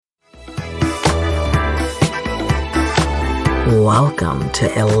Welcome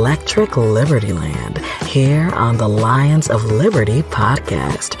to Electric Liberty Land, here on the Lions of Liberty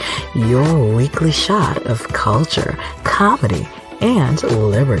podcast, your weekly shot of culture, comedy, and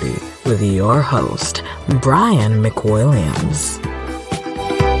liberty with your host, Brian McWilliams.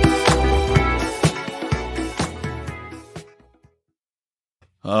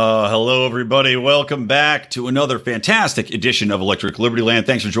 Hello, everybody. Welcome back to another fantastic edition of Electric Liberty Land.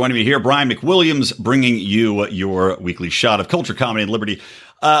 Thanks for joining me here. Brian McWilliams bringing you your weekly shot of culture, comedy, and liberty.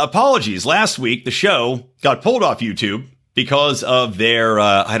 Apologies. Last week, the show got pulled off YouTube because of their,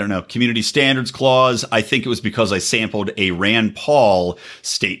 community standards clause. I think it was because I sampled a Rand Paul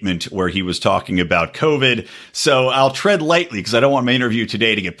statement where he was talking about COVID. So I'll tread lightly because I don't want my interview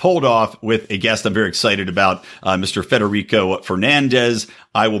today to get pulled off with a guest I'm very excited about, Mr. Federico Fernandez.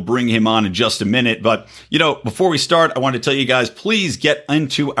 I will bring him on in just a minute. But, before we start, I want to tell you guys, please get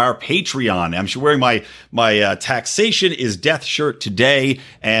into our Patreon. I'm wearing my Taxation is Death shirt today.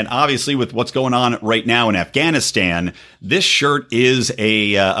 And obviously with what's going on right now in Afghanistan, this shirt is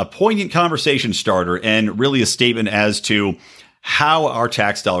a poignant conversation starter and really a statement as to how our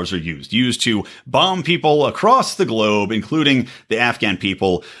tax dollars are used to bomb people across the globe, including the Afghan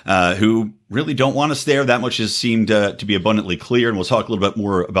people who really don't want us there. That much has seemed to be abundantly clear, and we'll talk a little bit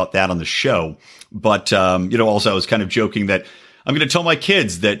more about that on the show. But, also I was kind of joking that I'm going to tell my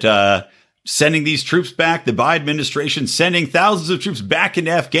kids that sending these troops back, the Biden administration sending thousands of troops back into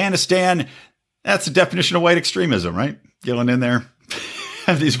Afghanistan, that's the definition of white extremism, right? Going in there.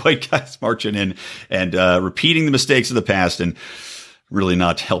 Have these white guys marching in and repeating the mistakes of the past and really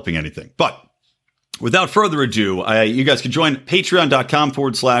not helping anything. But without further ado, you guys can join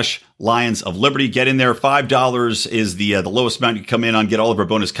patreon.com/Lions of Liberty. Get in there. $5 is the lowest amount you can come in on, get all of our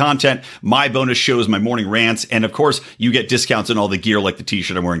bonus content, my bonus shows, my morning rants, and of course, you get discounts on all the gear like the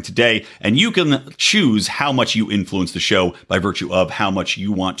t-shirt I'm wearing today. And you can choose how much you influence the show by virtue of how much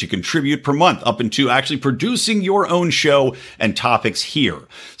you want to contribute per month, up into actually producing your own show and topics here.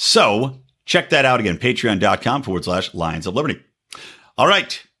 So check that out again, patreon.com/Lions of Liberty. All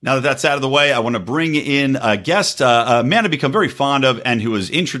right. Now that that's out of the way, I want to bring in a guest, a man I've become very fond of and who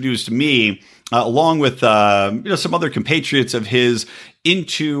has introduced me, along with some other compatriots of his,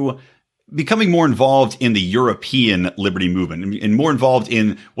 into becoming more involved in the European liberty movement and more involved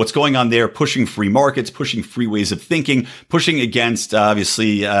in what's going on there, pushing free markets, pushing free ways of thinking, pushing against,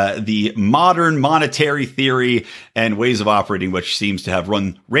 obviously, the modern monetary theory and ways of operating, which seems to have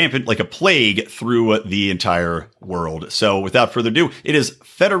run rampant like a plague through the entire world. So without further ado, it is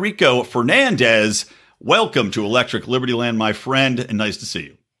Federico Fernandez. Welcome to Electric Liberty Land, my friend, and nice to see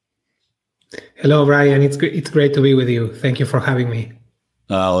you. Hello, Brian. It's great to be with you. Thank you for having me.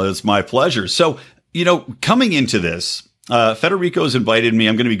 It's my pleasure. So, coming into this, Federico's invited me.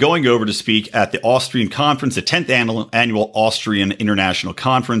 I'm going to be going over to speak at the Austrian Conference, the 10th annual Austrian International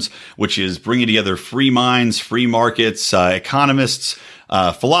Conference, which is bringing together free minds, free markets, economists,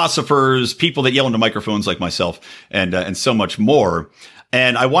 philosophers, people that yell into microphones like myself, and so much more.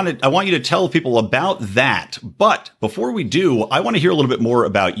 And I want you to tell people about that. But before we do, I want to hear a little bit more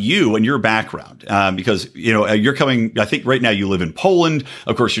about you and your background, because, you're coming, I think right now you live in Poland.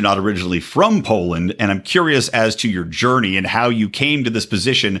 Of course, you're not originally from Poland. And I'm curious as to your journey and how you came to this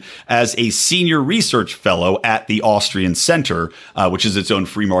position as a senior research fellow at the Austrian Center, which is its own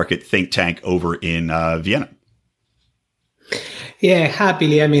free market think tank over in Vienna. Yeah,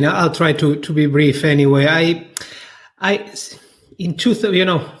 happily. I mean, I'll try to be brief anyway. In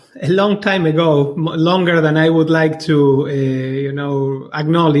a long time ago, longer than I would like to,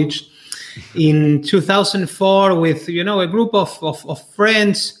 acknowledge, in 2004, with, a group of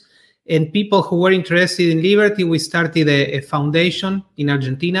friends and people who were interested in liberty, we started a foundation in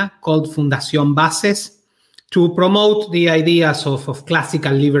Argentina called Fundación Bases to promote the ideas of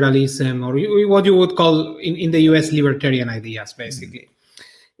classical liberalism, or what you would call in the US libertarian ideas, basically.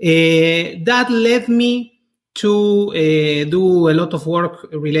 That led me to do a lot of work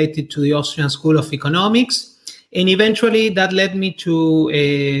related to the Austrian School of Economics. And eventually that led me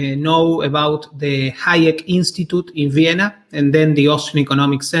to know about the Hayek Institute in Vienna, and then the Austrian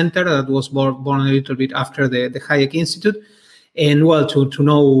Economic Center that was born a little bit after the Hayek Institute. And to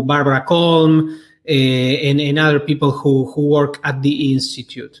know Barbara Kolm and other people who work at the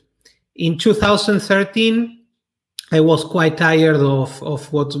Institute. In 2013, I was quite tired of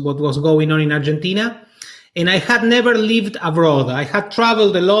what was going on in Argentina. And I had never lived abroad. I had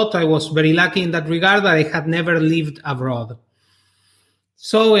traveled a lot. I was very lucky in that regard, but I had never lived abroad.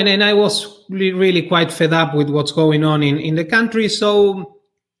 So, and I was really quite fed up with what's going on in the country. So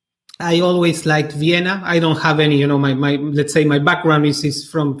I always liked Vienna. I don't have any, let's say my background is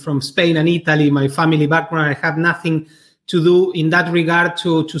from Spain and Italy, my family background. I have nothing to do in that regard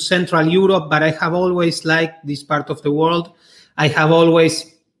to Central Europe, but I have always liked this part of the world. I have always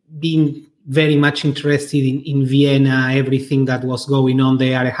been very much interested in Vienna, everything that was going on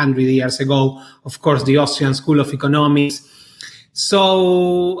there 100 years ago. Of course, the Austrian School of Economics.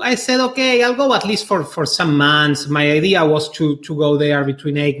 So I said, okay, I'll go at least for some months. My idea was to go there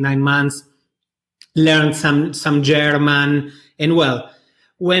between 8-9 months, learn some German. And well,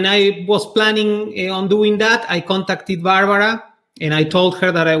 when I was planning on doing that, I contacted Barbara and I told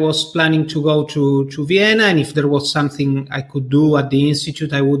her that I was planning to go to Vienna. And if there was something I could do at the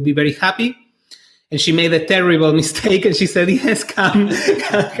Institute, I would be very happy. And she made a terrible mistake, and she said, "Yes, come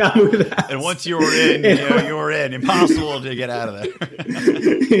with us." And once you were in, you were in. Impossible to get out of there.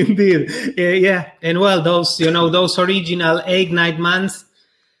 Indeed, yeah. And well, those original 8-9 months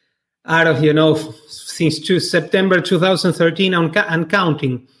out of since September 2013 and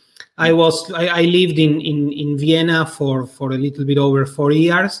counting. I lived in Vienna for a little bit over 4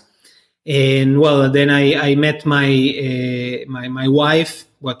 years, and well, then I met my wife.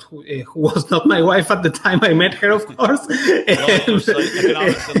 Who was not my wife at the time I met her, of course. Economics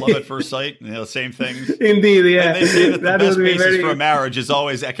and love at first sight, same things. Indeed, yeah. And they say that the best basis for a marriage is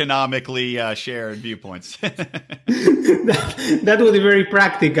always economically shared viewpoints. that would be very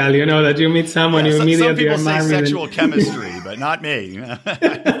practical, that you meet someone, you immediately are married. Some people say sexual chemistry, but not me.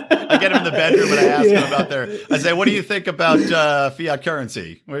 I get them in the bedroom and I ask them about I say, what do you think about fiat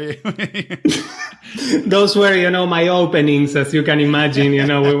currency? Those were, my openings, as you can imagine.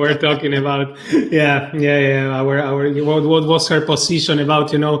 We were talking about, what was her position about,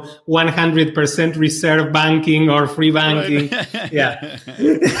 100% reserve banking or free banking. Right. Yeah.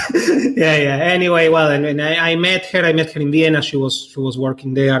 Anyway, well, and I met her in Vienna. She was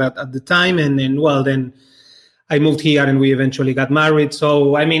working there at the time. And then I moved here and we eventually got married.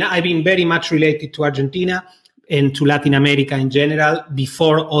 So, I've been very much related to Argentina and to Latin America in general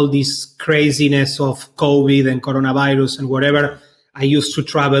before all this craziness of COVID and coronavirus and whatever. I used to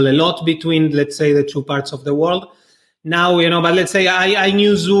travel a lot between, let's say, the two parts of the world. Now, but let's say I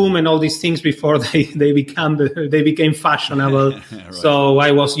knew Zoom and all these things before they became fashionable. Right. So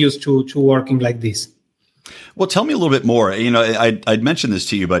I was used to working like this. Well, tell me a little bit more. I'd mentioned this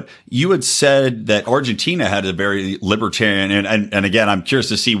to you, but you had said that Argentina had a very libertarian, and again, I'm curious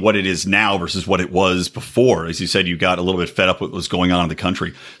to see what it is now versus what it was before. As you said, you got a little bit fed up with what was going on in the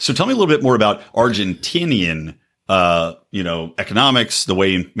country. So tell me a little bit more about Argentinian economics, the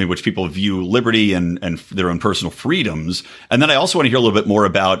way in which people view liberty and their own personal freedoms. And then I also want to hear a little bit more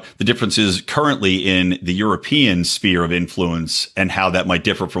about the differences currently in the European sphere of influence and how that might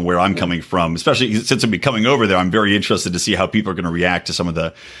differ from where I'm coming from, especially since I'm coming over there. I'm very interested to see how people are going to react to some of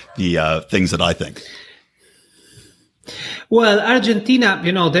the things that I think. Well, Argentina,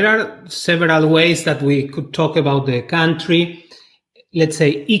 there are several ways that we could talk about the country. Let's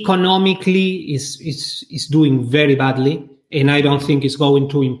say economically is doing very badly, and I don't think it's going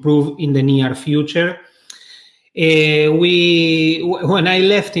to improve in the near future. When I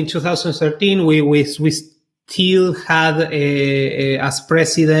left in 2013, we still had as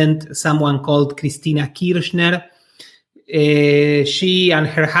president someone called Cristina Kirchner. She and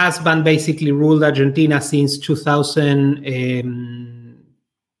her husband basically ruled Argentina since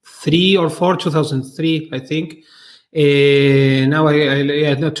 2003 or 2003, I think.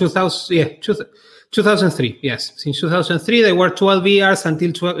 2003. Yes, since 2003, there were 12 years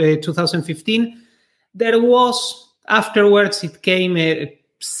until 2015. There was afterwards it came a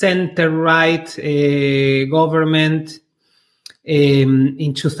center-right government.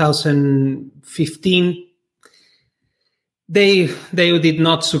 In 2015, they did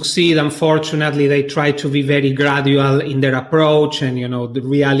not succeed. Unfortunately, they tried to be very gradual in their approach, and the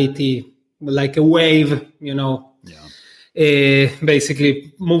reality, like a wave,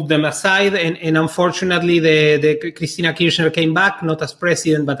 basically moved them aside, and unfortunately the Cristina Kirchner came back, not as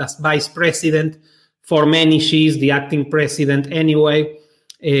president but as vice president. For many, she is the acting president anyway,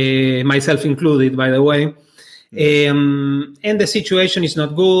 myself included, by the way. And the situation is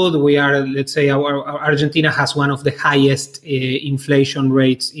not good. We are, let's say, our Argentina has one of the highest inflation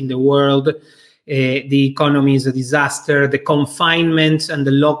rates in the world. The economy is a disaster. The confinements and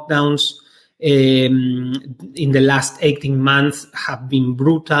the lockdowns in the last 18 months have been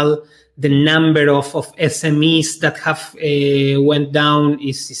brutal. The number of SMEs that have went down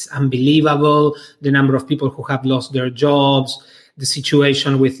is unbelievable. The number of people who have lost their jobs, the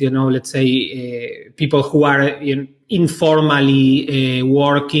situation with, let's say, people who are informally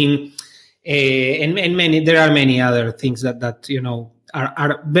working, and there are many other things that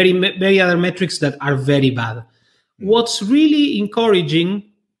are very other metrics that are very bad. What's really encouraging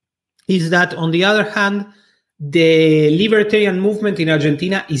is that, on the other hand, the libertarian movement in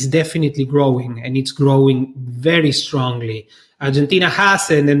Argentina is definitely growing, and it's growing very strongly. Argentina has,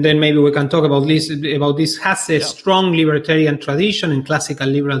 and then maybe we can talk about this has a strong libertarian tradition and classical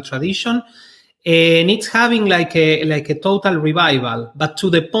liberal tradition, and it's having like a total revival. But to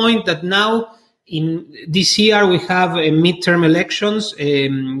the point that now in this year we have midterm elections,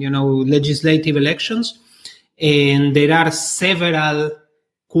 legislative elections, and there are several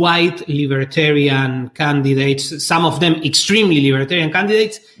quite libertarian candidates, some of them extremely libertarian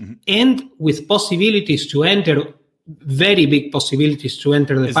candidates, and with possibilities to enter, very big possibilities to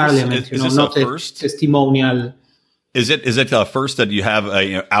enter the parliament. Not a testimonial. Is it first that you have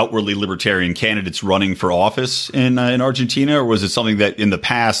outwardly libertarian candidates running for office in Argentina, or was it something that in the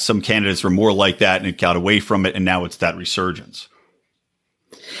past some candidates were more like that and it got away from it, and now it's that resurgence?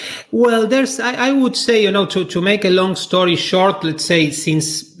 Well, I would say, to make a long story short, let's say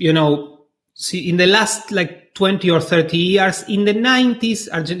since, in the last 20 or 30 years, in the 90s,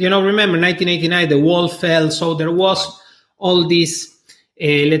 remember 1989, the wall fell. So there was all this,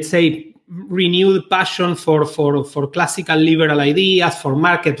 let's say, renewed passion for classical liberal ideas, for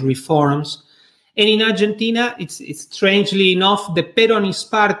market reforms. And in Argentina, it's strangely enough, the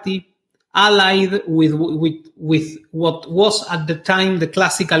Peronist party allied with what was at the time the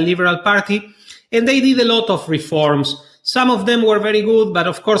classical liberal party, and they did a lot of reforms. Some of them were very good, but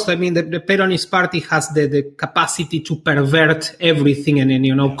of course, the Peronist party has the capacity to pervert everything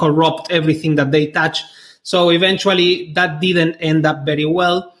and corrupt everything that they touch. So eventually that didn't end up very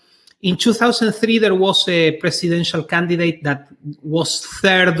well. In 2003, there was a presidential candidate that was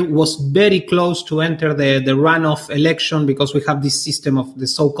very close to enter the runoff election, because we have this system of the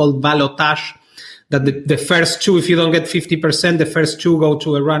so-called ballotage, that the first two, if you don't get 50%, the first two go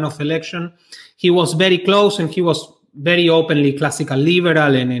to a runoff election. He was very close, and he was very openly classical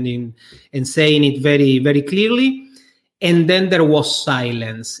liberal and saying it very, very clearly. And then there was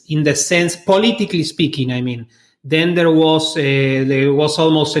silence, in the sense, politically speaking, I mean. Then there was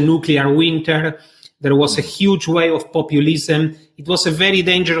almost a nuclear winter. There was a huge wave of populism. It was a very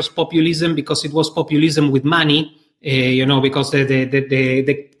dangerous populism, because it was populism with money, because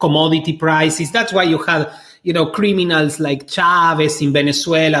the commodity prices. That's why you had, criminals like Chavez in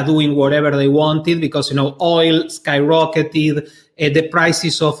Venezuela doing whatever they wanted, because, oil skyrocketed. The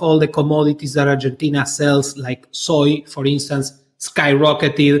prices of all the commodities that Argentina sells, like soy, for instance,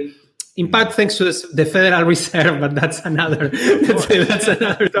 skyrocketed. In part, thanks to the Federal Reserve, but that's another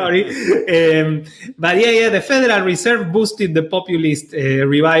story. But the Federal Reserve boosted the populist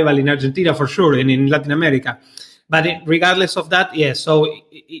revival in Argentina for sure, and in Latin America. But regardless of that, so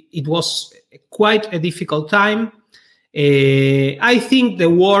it was quite a difficult time. I think the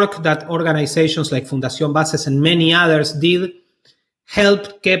work that organizations like Fundación Bases and many others did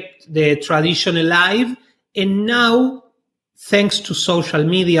helped keep the tradition alive, and now, thanks to social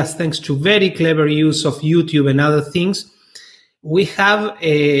media, thanks to very clever use of YouTube and other things, we have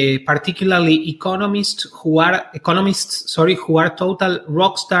particularly economists who are total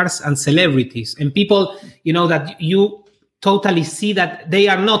rock stars and celebrities, and people, that you totally see that they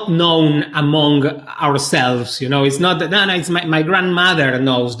are not known among ourselves. It's not that, it's my grandmother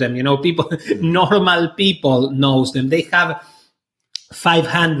knows them. People, normal people knows them. They have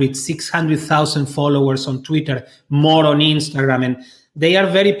 500, 600,000 followers on Twitter, more on Instagram, and they are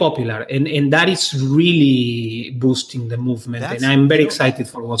very popular, and that is really boosting the movement. And I'm very excited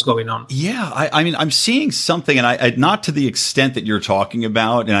for what's going on. Yeah, I mean, I'm seeing something, and I not to the extent that you're talking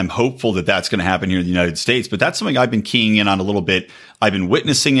about, and I'm hopeful that that's going to happen here in the United States, but that's something I've been keying in on a little bit. I've been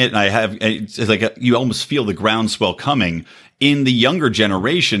witnessing it, and it's like you almost feel the groundswell coming in the younger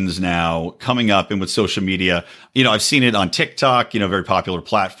generations now coming up, and with social media. I've seen it on TikTok, very popular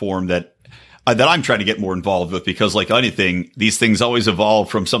platform that I'm trying to get more involved with, because like anything, these things always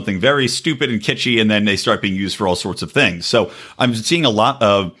evolve from something very stupid and kitschy, and then they start being used for all sorts of things. So I'm seeing a lot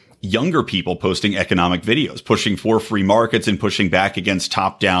of younger people posting economic videos, pushing for free markets and pushing back against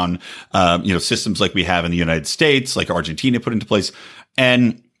top-down, systems like we have in the United States, like Argentina put into place.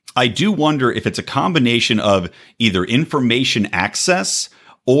 And I do wonder if it's a combination of either information access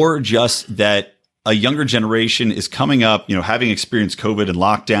or just that a younger generation is coming up, having experienced COVID and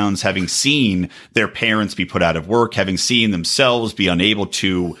lockdowns, having seen their parents be put out of work, having seen themselves be unable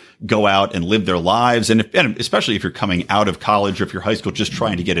to go out and live their lives. And especially if you're coming out of college or if you're high school, just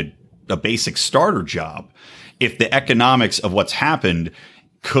trying to get a basic starter job, if the economics of what's happened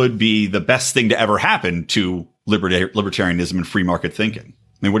could be the best thing to ever happen to libertarianism and free market thinking.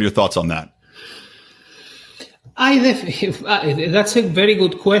 I mean, what are your thoughts on that? That's a very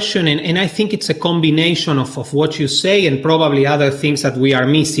good question, and I think it's a combination of what you say and probably other things that we are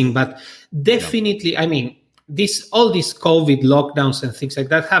missing. But definitely, I mean, all these COVID lockdowns and things like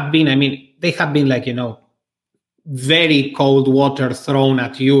that have been, they have been like, very cold water thrown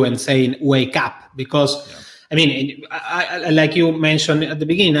at you and saying, wake up. Because, I, like you mentioned at the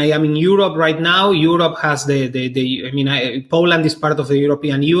beginning, I am in Europe right now. Europe has Poland is part of the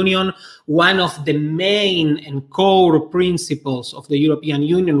European Union. One of the main and core principles of the European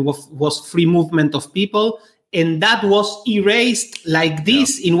Union was free movement of people. And that was erased like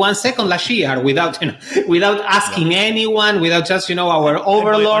this in 1 second last year without asking anyone, without just, our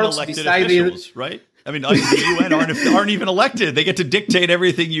overlords decided. Right? The UN aren't even elected. They get to dictate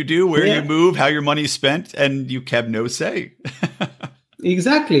everything you do, where you move, how your money's spent, and you have no say.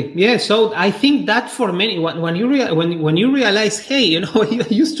 Exactly. Yeah. So I think that for many, when you realize, hey, I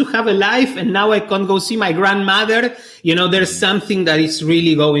used to have a life, and now I can't go see my grandmother. There's something that is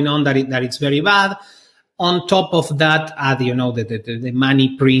really going on that it's very bad. On top of that, add the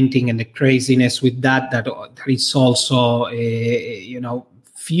money printing and the craziness with that is also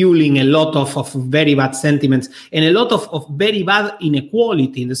fueling a lot of very bad sentiments and a lot of very bad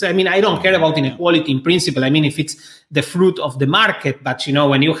inequality. I don't care about inequality in principle. If it's the fruit of the market, but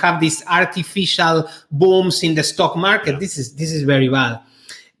when you have these artificial booms in the stock market, this is very bad.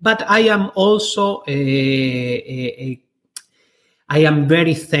 But I am also I am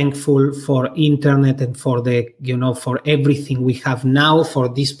very thankful for internet and for for everything we have now, for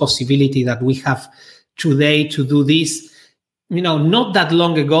this possibility that we have today to do this. Not that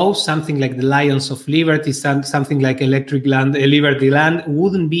long ago, something like the Lions of Liberty, something like Electric Land, Liberty Land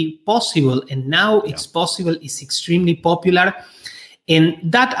wouldn't be possible. And now it's possible, it's extremely popular. And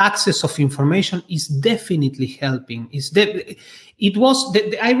that access of information is definitely helping.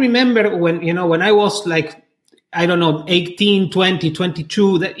 I remember when I was like, 18, 20,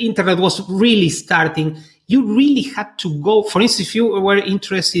 22, the internet was really starting. You really had to go, for instance, if you were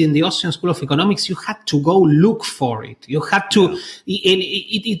interested in the Austrian School of Economics, you had to go look for it. You had to,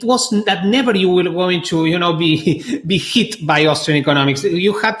 it was that never you were going to, be hit by Austrian economics.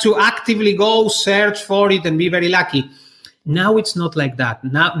 You had to actively go search for it and be very lucky. Now it's not like that.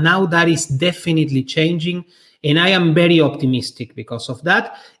 Now that is definitely changing. And I am very optimistic because of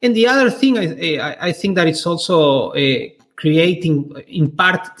that. And the other thing, I think that it's also creating, in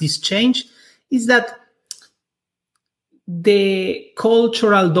part, this change is that the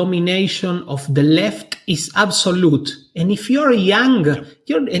cultural domination of the left is absolute. And if you're young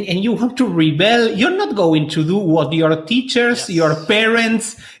and you want to rebel, you're not going to do what your teachers, your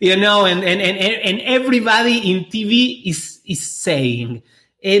parents, and everybody in TV is saying.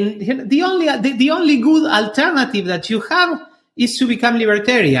 And the only good alternative that you have is to become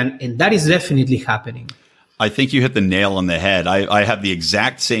libertarian. And that is definitely happening. I think you hit the nail on the head. I have the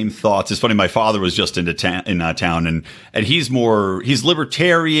exact same thoughts. It's funny. My father was just in town, and he's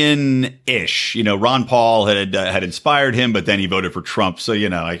libertarian-ish. Ron Paul had inspired him, but then he voted for Trump. So you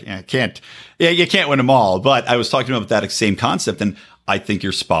can't win them all. But I was talking to him about that same concept, and I think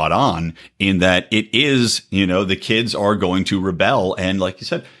you're spot on in that it is. The kids are going to rebel, and like you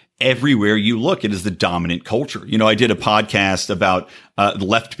said, everywhere you look, it is the dominant culture. I did a podcast about the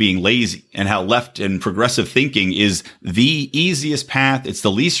left being lazy and how left and progressive thinking is the easiest path. It's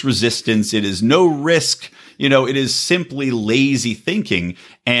the least resistance. It is no risk. It is simply lazy thinking.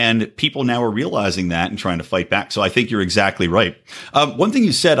 And people now are realizing that and trying to fight back. So I think you're exactly right. One thing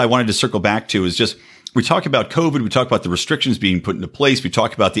you said I wanted to circle back to is just, we talk about COVID. We talk about the restrictions being put into place. We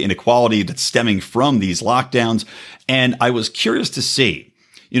talk about the inequality that's stemming from these lockdowns. And I was curious to see,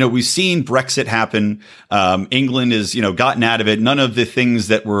 we've seen Brexit happen. England has, gotten out of it. None of the things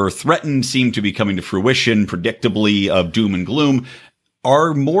that were threatened seem to be coming to fruition, predictably, of doom and gloom.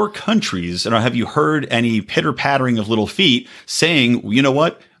 Are more countries, and have you heard any pitter-pattering of little feet saying, you know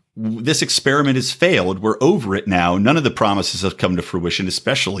what? This experiment has failed. We're over it now. None of the promises have come to fruition,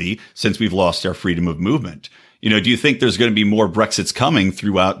 especially since we've lost our freedom of movement. Do you think there's going to be more Brexits coming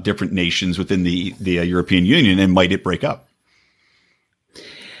throughout different nations within the European Union, and might it break up?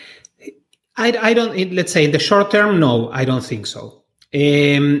 I don't, let's say in the short term, no, I don't think so.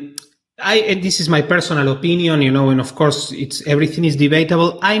 And this is my personal opinion, and of course everything is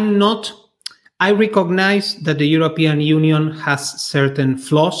debatable. I recognize that the European Union has certain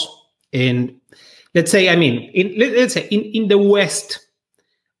flaws. And let's say, in the West,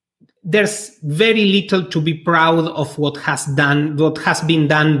 there's very little to be proud of what has been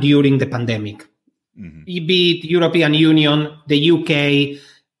done during the pandemic. Mm-hmm. Be it European Union, the UK,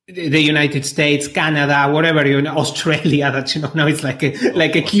 the United States, Canada, whatever, Australia, that, now it's like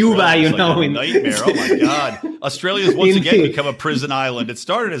a Cuba, It's like a nightmare. Oh my God. Australia's once again become a prison island. It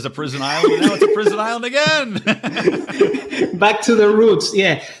started as a prison island, and now it's a prison island again. Back to the roots.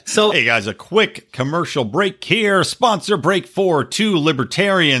 Yeah. So, hey guys, a quick commercial break here. Sponsor break for two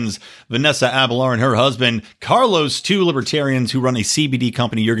libertarians, Vanessa Abelar and her husband, Carlos, two libertarians who run a CBD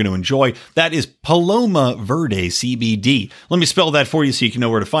company you're going to enjoy. That is Paloma Verde CBD. Let me spell that for you so you can know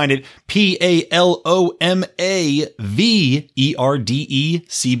where to find it. PALOMAVERDE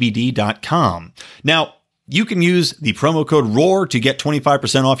CBD.com. Now, you can use the promo code ROAR to get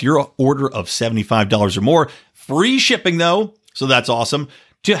 25% off your order of $75 or more. Free shipping, though, so that's awesome,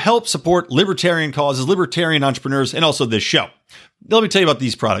 to help support libertarian causes, libertarian entrepreneurs, and also this show. Let me tell you about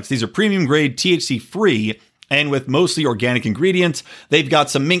these products. These are premium grade, THC-free, and with mostly organic ingredients. They've got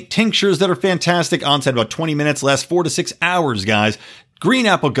some mink tinctures that are fantastic. Onset about 20 minutes, last 4 to 6 hours, guys. Green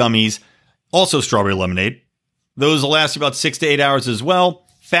apple gummies, also strawberry lemonade. Those will last about 6 to 8 hours as well.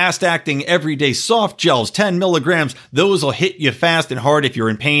 Fast-acting everyday soft gels, 10 milligrams. Those will hit you fast and hard if you're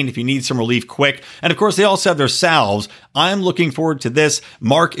in pain, if you need some relief quick. And of course, they also have their salves. I'm looking forward to this.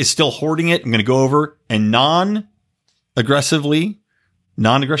 Mark is still hoarding it. I'm going to go over and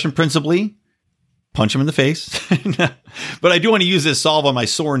non-aggression principally, punch him in the face. But I do want to use this salve on my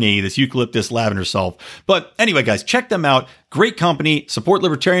sore knee, this eucalyptus lavender salve. But anyway, guys, check them out. Great company. Support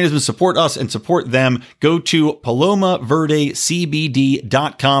libertarianism, support us, and support them. Go to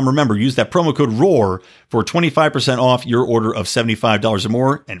PalomaVerdeCBD.com. Remember, use that promo code ROAR for 25% off your order of $75 or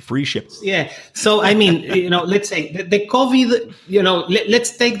more and free shipping. Yeah. So, I mean, let's say the COVID,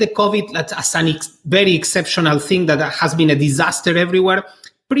 let's take the COVID as an very exceptional thing that has been a disaster everywhere.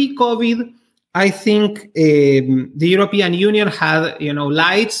 Pre-COVID, I think the European Union had,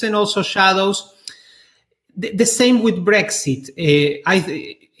 lights and also shadows. The same with Brexit.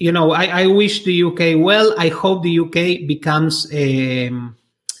 I wish the UK well. I hope the UK becomes an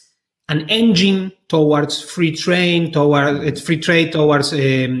engine towards free trade, towards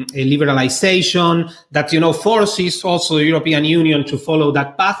liberalization. That forces also the European Union to follow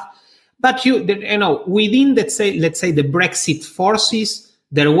that path. But within let's say the Brexit forces,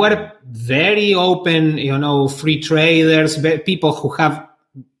 there were very open, free traders, people who have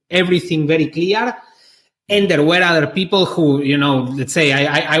everything very clear. And there were other people who, let's say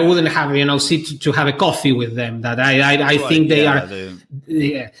I wouldn't have, sit to have a coffee with them. That I think they are. The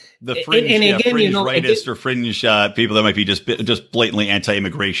fringe, fringe rightist or fringe people that might be just blatantly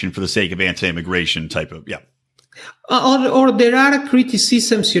anti-immigration for the sake of anti-immigration type of, Or there are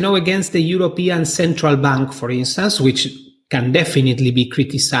criticisms, against the European Central Bank, for instance, which can definitely be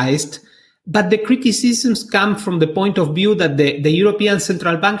criticized. But the criticisms come from the point of view that the European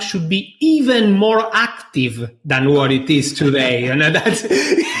Central Bank should be even more active than what it is today. That's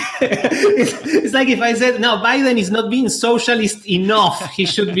it's like if I said, no, Biden is not being socialist enough. He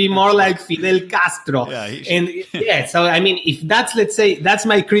should be more like Fidel Castro. So I mean, if that's, let's say, that's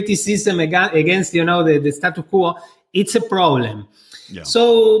my criticism against, the status quo, it's a problem. Yeah.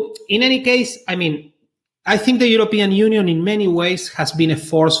 So in any case, I mean, I think the European Union in many ways has been a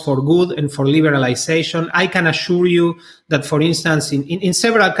force for good and for liberalization. I can assure you that, for instance, in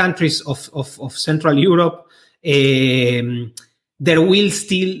several countries of Central Europe, there will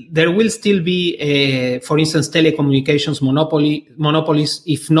still be, for instance, telecommunications monopolies,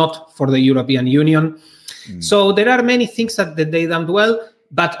 if not for the European Union. So there are many things that they done well,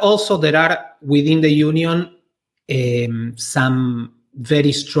 but also there are within the Union some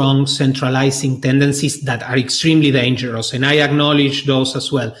very strong centralizing tendencies that are extremely dangerous, and I acknowledge those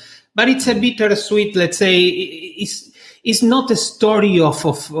as well. But it's a bittersweet, let's say, it's not a story of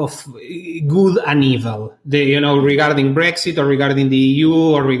good and evil. Regarding Brexit or regarding the EU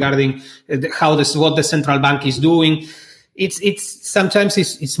or regarding what the central bank is doing. It's sometimes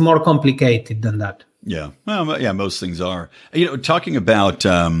it's more complicated than that. Yeah. Well, yeah, most things are. Talking about,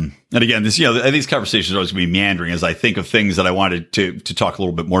 and again, this, these conversations are always going to be meandering as I think of things that I wanted to talk a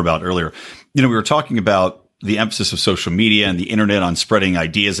little bit more about earlier. We were talking about the emphasis of social media and the internet on spreading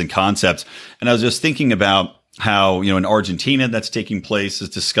ideas and concepts. And I was just thinking about how, in Argentina that's taking place is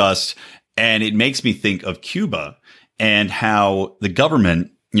discussed. And it makes me think of Cuba and how the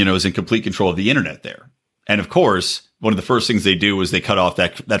government, is in complete control of the internet there. And of course, one of the first things they do is they cut off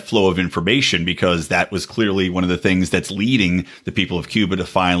that flow of information, because that was clearly one of the things that's leading the people of Cuba to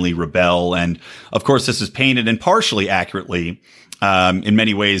finally rebel. And of course, this is painted, and partially accurately, in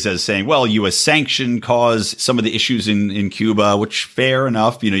many ways, as saying, well, U.S. sanction caused some of the issues in Cuba, which fair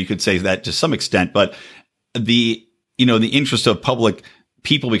enough, you could say that to some extent, but the interest of public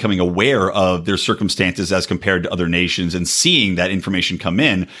people becoming aware of their circumstances as compared to other nations and seeing that information come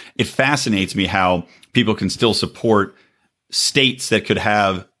in, it fascinates me how people can still support states that could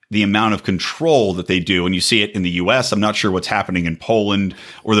have the amount of control that they do. And you see it in the US. I'm not sure what's happening in Poland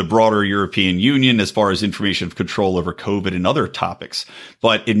or the broader European Union as far as information of control over COVID and other topics.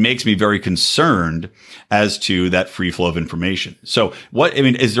 But it makes me very concerned as to that free flow of information. So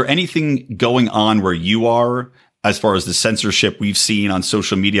is there anything going on where you are as far as the censorship we've seen on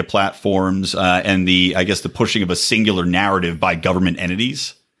social media platforms and the pushing of a singular narrative by government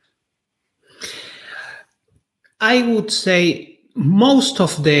entities? I would say most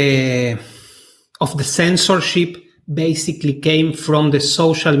of the censorship basically came from the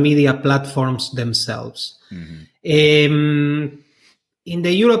social media platforms themselves. Mm-hmm. In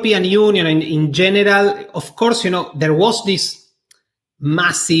the European Union and in general, of course, there was this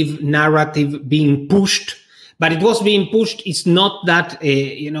massive narrative being pushed, but it was being pushed. It's not that,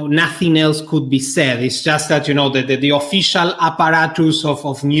 nothing else could be said. It's just that, the official apparatus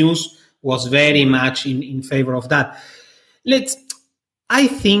of news was very much in favor of that. I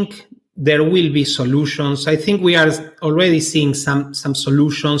think there will be solutions. I think we are already seeing some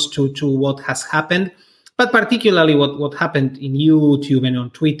solutions to what has happened, but particularly what happened in YouTube and on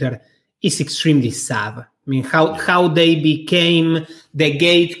Twitter is extremely sad. I mean, how they became the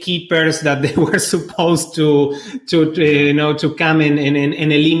gatekeepers that they were supposed to come and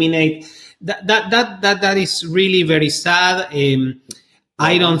eliminate. That is really very sad.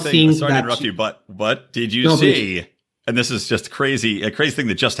 I don't think. Sorry to interrupt you, but did you see? Please. And this is just a crazy thing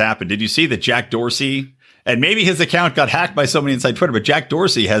that just happened. Did you see that Jack Dorsey, and maybe his account got hacked by somebody inside Twitter, but Jack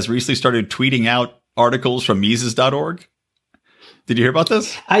Dorsey has recently started tweeting out articles from Mises.org? Did you hear about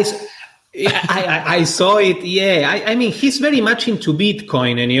this? I saw it. Yeah. I mean, he's very much into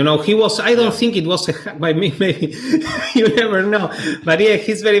Bitcoin, and, he was, I don't think it was by me, maybe you never know, but yeah,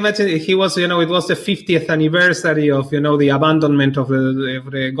 he's very much, he was, it was the 50th anniversary of, the abandonment of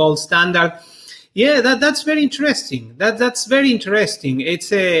the gold standard. Yeah, that's very interesting. That's very interesting.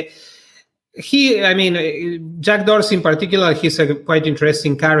 Jack Dorsey in particular, he's a quite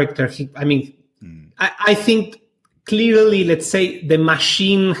interesting character. I think clearly, let's say, the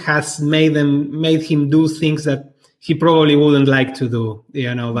machine has made him do things that he probably wouldn't like to do,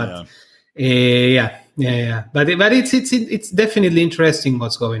 but But it's definitely interesting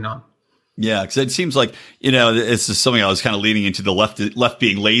what's going on. Yeah, because it seems like, it's just something I was kind of leaning into the left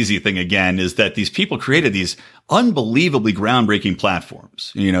being lazy thing again, is that these people created these unbelievably groundbreaking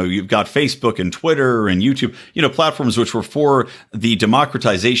platforms. You've got Facebook and Twitter and YouTube, platforms which were for the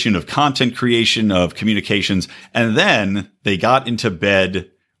democratization of content creation, of communications. And then they got into bed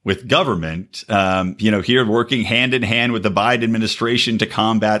with government, here working hand in hand with the Biden administration to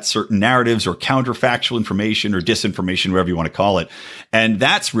combat certain narratives or counterfactual information or disinformation, whatever you want to call it. And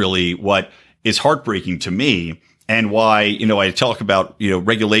that's really what is heartbreaking to me, and why, I talk about,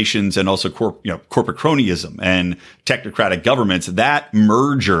 regulations and also corporate cronyism and technocratic governments. That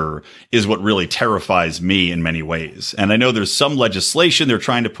merger is what really terrifies me in many ways. And I know there's some legislation they're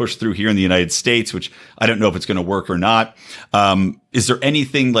trying to push through here in the United States, which I don't know if it's going to work or not. Is there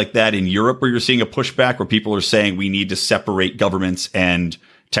anything like that in Europe where you're seeing a pushback where people are saying we need to separate governments and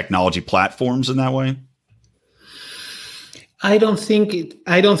technology platforms in that way? I don't think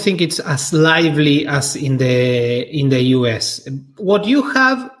it's as lively as in the US. What you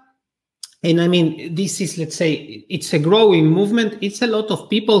have, and I mean, this is, let's say, it's a growing movement. It's a lot of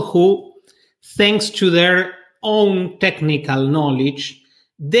people who, thanks to their own technical knowledge,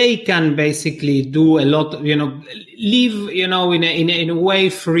 they can basically do a lot, live, in a way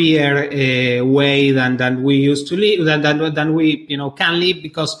freer way than we used to live, than we, can live,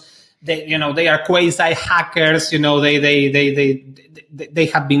 because they are quasi hackers. They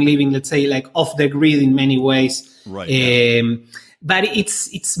have been living, let's say, like off the grid in many ways. Right. But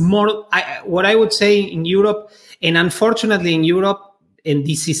it's more, what I would say in Europe, and unfortunately in Europe, and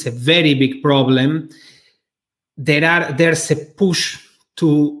this is a very big problem, there's a push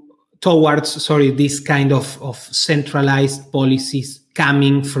towards this kind of centralized policies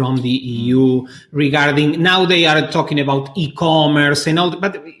coming from the EU regarding, now they are talking about e-commerce and all,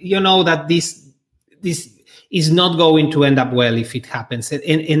 but that this is not going to end up well if it happens.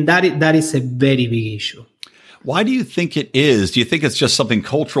 And that is a very big issue. Why do you think it is? Do you think it's just something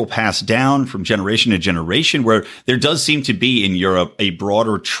cultural passed down from generation to generation, where there does seem to be in Europe a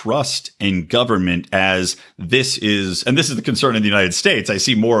broader trust in government, as this is the concern in the United States. I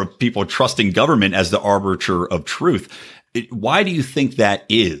see more of people trusting government as the arbiter of truth. Why do you think that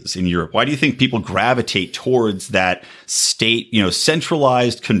is in Europe? Why do you think people gravitate towards that state,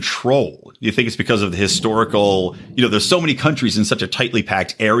 centralized control? Do you think it's because of the historical, there's so many countries in such a tightly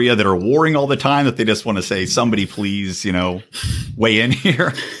packed area that are warring all the time that they just want to say, somebody please, weigh in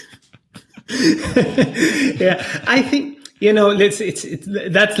here? Yeah, I think, that's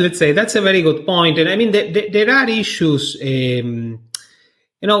a very good point. And I mean, there are issues,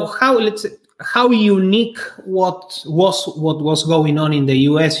 how unique what was going on in the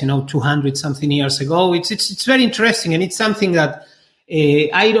US, 200 something years ago. It's very interesting, and it's something that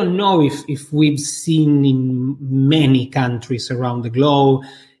I don't know if we've seen in many countries around the globe.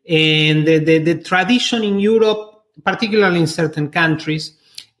 And the tradition in Europe, particularly in certain countries,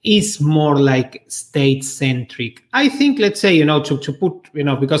 is more like state-centric. I think, let's say, to put,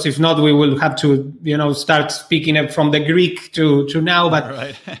 because if not, we will have to, start speaking from the Greek to now, but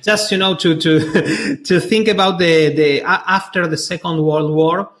right. Just, to think about the after the Second World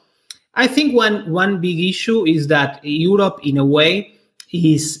War, I think one big issue is that Europe, in a way,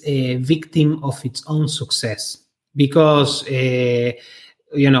 is a victim of its own success, because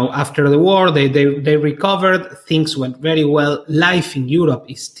after the war, they recovered. Things went very well. Life in Europe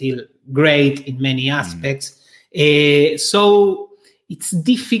is still great in many aspects. So it's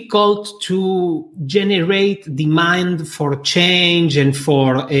difficult to generate demand for change and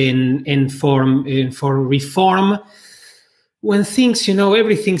for reform when things,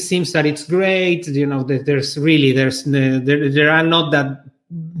 everything seems that it's great. There are not that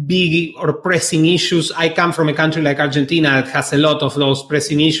big or pressing issues. I come from a country like Argentina that has a lot of those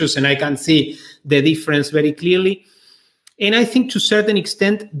pressing issues, and I can see the difference very clearly. And I think to a certain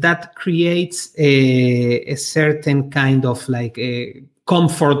extent that creates a certain kind of like a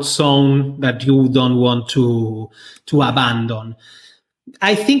comfort zone that you don't want to abandon.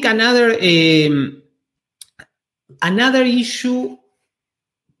 I think another issue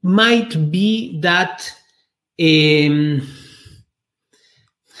might be that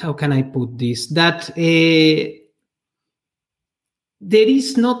how can I put this? That there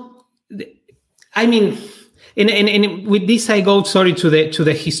is not. I mean, and with this I go to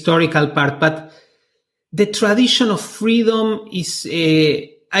the historical part, but the tradition of freedom is.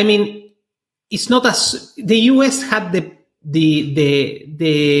 It's not as the U.S. had the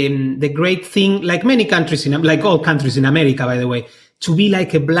great thing, like many countries like all countries in America, by the way, to be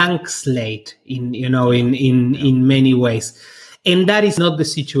like a blank slate in many ways. And that is not the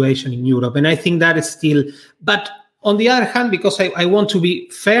situation in Europe. And I think that is still, but on the other hand, because I want to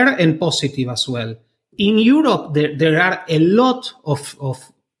be fair and positive as well, in Europe, there are a lot of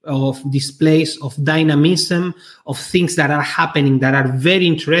displays of dynamism, of things that are happening that are very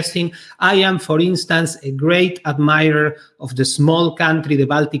interesting. I am, for instance, a great admirer of the small country, the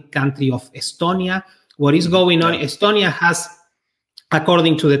Baltic country of Estonia. What is going on? Estonia has,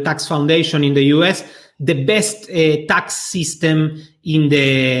 according to the Tax Foundation in the US, the best tax system in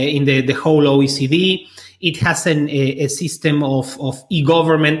the whole OECD. It has a system of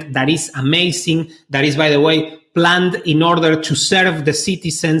e-government that is amazing. That is, by the way, planned in order to serve the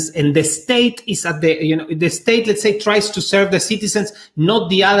citizens, and the state is the state, let's say, tries to serve the citizens, not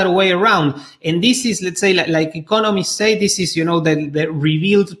the other way around. And this is, let's say, like economists say, this is, the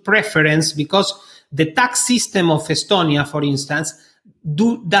revealed preference, because the tax system of Estonia, for instance,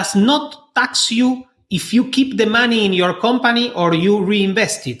 does not tax you if you keep the money in your company or you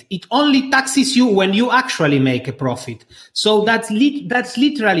reinvest it. It only taxes you when you actually make a profit. So that's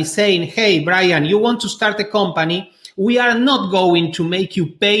literally saying, hey, Brian, you want to start a company? We are not going to make you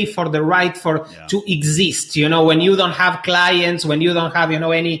pay for the right to exist. When you don't have clients, when you don't have,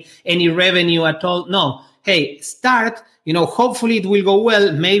 any revenue at all. No, hey, start. Hopefully it will go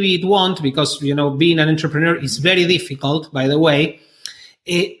well. Maybe it won't, because, being an entrepreneur is very difficult, by the way.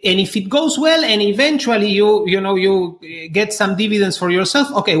 And if it goes well and eventually you get some dividends for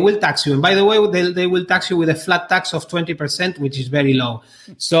yourself, okay, we'll tax you. And by the way, they will tax you with a flat tax of 20%, which is very low.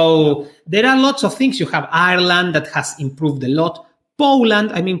 So there are lots of things. You have Ireland that has improved a lot.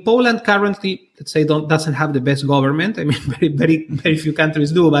 Poland currently, let's say, doesn't have the best government. Very, very, very few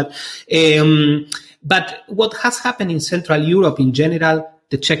countries do. But what has happened in Central Europe in general,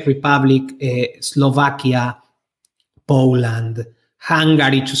 the Czech Republic, Slovakia, Poland,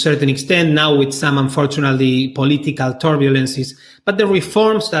 Hungary to a certain extent, now with some, unfortunately, political turbulences. But the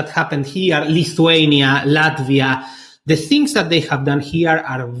reforms that happened here, Lithuania, Latvia, the things that they have done here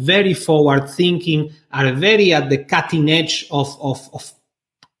are very forward-thinking, are very at the cutting edge of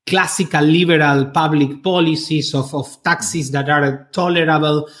classical liberal public policies, of taxes that are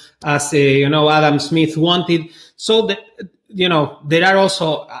tolerable, as Adam Smith wanted. So there are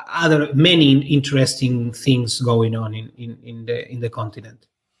also many interesting things going on in the continent.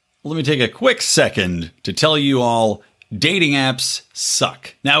 Let me take a quick second to tell you all, dating apps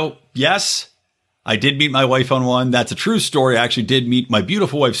suck. Now, yes, I did meet my wife on one. That's a true story. I actually did meet my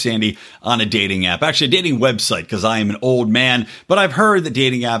beautiful wife, Sandy, on a dating app. Actually, a dating website, because I am an old man. But I've heard that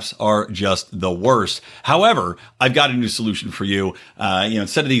dating apps are just the worst. However, I've got a new solution for you.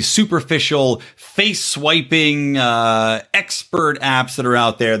 Instead of these superficial, face-swiping, expert apps that are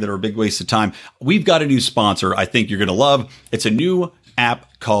out there that are a big waste of time, we've got a new sponsor I think you're going to love. It's a new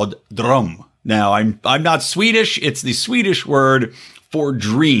app called Dröm. Now, I'm not Swedish. It's the Swedish word for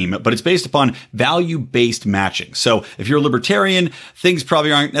dream, but it's based upon value-based matching. So if you're a libertarian, things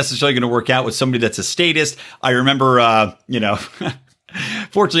probably aren't necessarily going to work out with somebody that's a statist. I remember,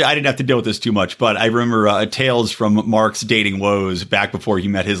 fortunately, I didn't have to deal with this too much, but I remember tales from Mark's dating woes back before he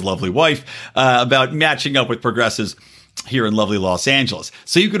met his lovely wife about matching up with progressives here in lovely Los Angeles.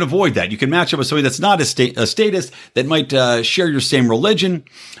 So you can avoid that. You can match up with somebody that's not a statist, that might share your same religion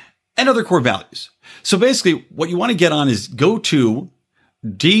and other core values. So basically, what you want to get on is go to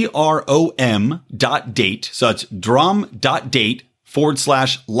DROM.date. So it's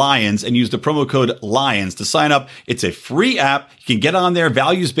drom.date/lions and use the promo code LIONS to sign up. It's a free app. You can get on there,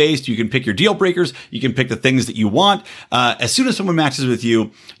 values based. You can pick your deal breakers. You can pick the things that you want. As soon as someone matches with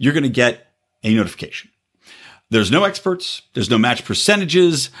you, you're going to get a notification. There's no experts. There's no match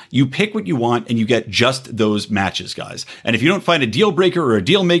percentages. You pick what you want and you get just those matches, guys. And if you don't find a deal breaker or a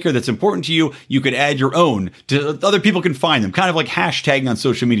deal maker that's important to you, you could add your own to other people can find them, kind of like hashtagging on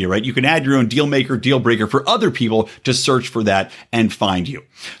social media, right? You can add your own deal maker, deal breaker for other people to search for that and find you.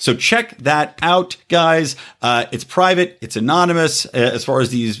 So check that out, guys. It's private. It's anonymous as far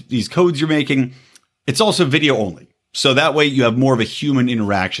as these codes you're making. It's also video only. So that way you have more of a human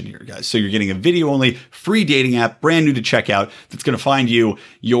interaction here, guys. So you're getting a video-only free dating app, brand new to check out, that's going to find you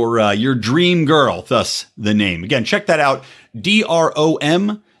your dream girl, thus the name. Again, check that out,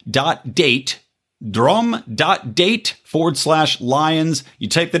 DROM.date, drom.date/lions. You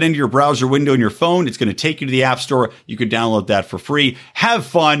type that into your browser window in your phone. It's going to take you to the App Store. You can download that for free. Have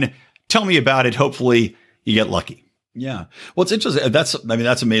fun. Tell me about it. Hopefully you get lucky. Yeah. Well, it's interesting. That's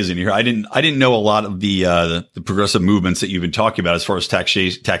amazing to hear. I didn't know a lot of the progressive movements that you've been talking about as far as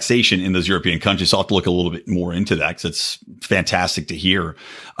taxation in those European countries. So I'll have to look a little bit more into that because it's fantastic to hear.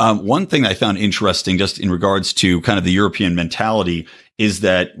 One thing I found interesting just in regards to kind of the European mentality is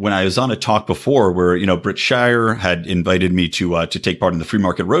that when I was on a talk before where, Britt Shire had invited me to take part in the Free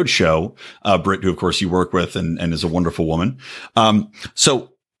Market Roadshow, Britt, who of course you work with and is a wonderful woman. So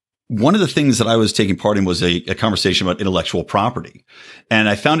one of the things that I was taking part in was a conversation about intellectual property. And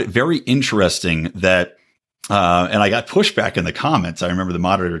I found it very interesting that, and I got pushback in the comments. I remember the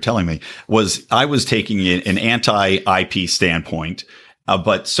moderator telling me I was taking an anti-IP standpoint.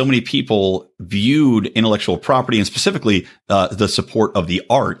 But so many people viewed intellectual property and specifically, the support of the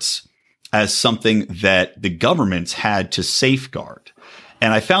arts as something that the governments had to safeguard.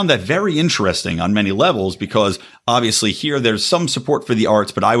 And I found that very interesting on many levels because obviously here there's some support for the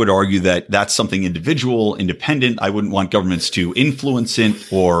arts, but I would argue that that's something individual, independent. I wouldn't want governments to influence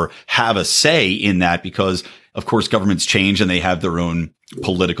it or have a say in that because, of course, governments change and they have their own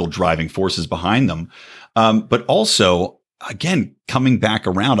political driving forces behind them. But also, again, coming back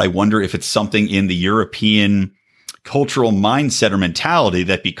around, I wonder if it's something in the European cultural mindset or mentality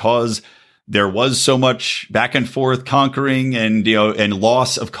that because there was so much back and forth conquering and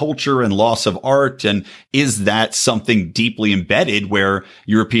loss of culture and loss of art. And is that something deeply embedded where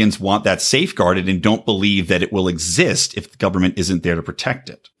Europeans want that safeguarded and don't believe that it will exist if the government isn't there to protect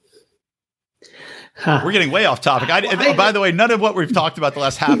it? We're getting way off topic. By the way, none of what we've talked about the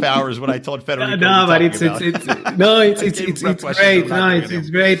last half hour is what I told Federico. No, but it's great. No, it's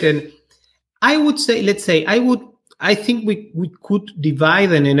great. And I would say, I think we could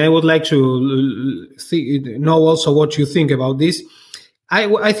divide, and I would like to know also what you think about this.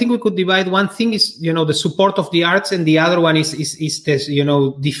 I think we could divide. One thing is, the support of the arts, and the other one is this,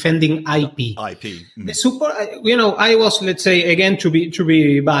 defending IP. Mm-hmm. The support, I was, let's say, again, to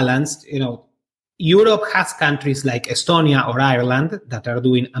be balanced, Europe has countries like Estonia or Ireland that are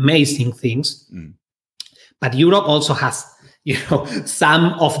doing amazing things. Mm. But Europe also has,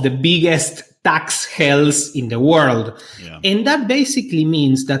 some of the biggest tax hells in the world. Yeah. And that basically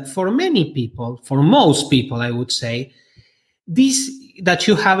means that for most people, I would say, this that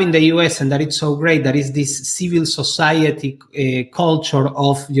you have in the US and that it's so great, that is this civil society culture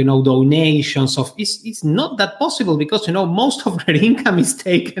of, donations it's not that possible because, most of their income is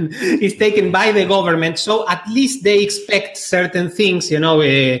taken by the government. So at least they expect certain things, in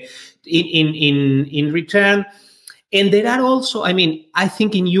return. And there are also, I mean, I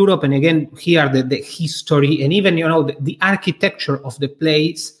think in Europe, and again, here, the history and even, the architecture of the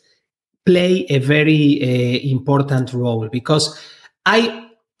place play a very important role, because I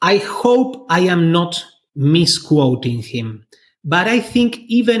hope I am not misquoting him, but I think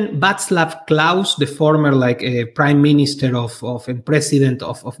even Václav Klaus, the former prime minister of and president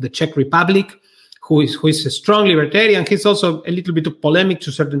of the Czech Republic, who is a strong libertarian, he's also a little bit polemic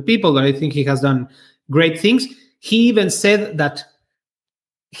to certain people, but I think he has done great things. He even said that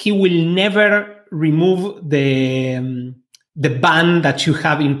he will never remove the ban that you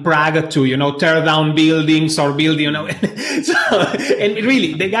have in Prague to, tear down buildings or build, So, and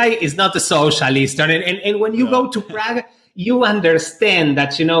really, the guy is not a socialist. And when you go to Prague, you understand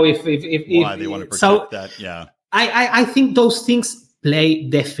that, if why they want to protect that. Yeah. I think those things play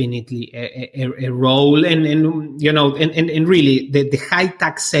definitely a role, and really the high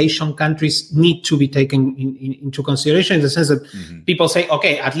taxation countries need to be taken into consideration, in the sense that people say,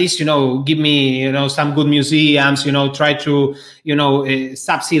 okay, at least give me some good museums, try to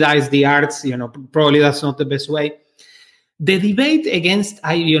subsidize the arts. Probably that's not the best way. The debate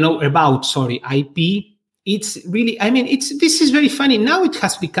about IP. It's really, this is very funny. Now it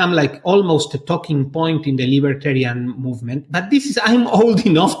has become almost a talking point in the libertarian movement. But I'm old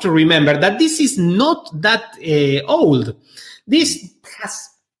enough to remember that this is not that old. This has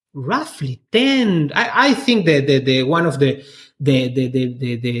roughly 10. I think the one of the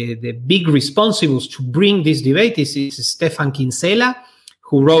big responsibles to bring this debate is Stefan Kinsella,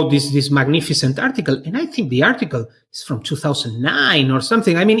 who wrote this magnificent article. And I think the article is from 2009 or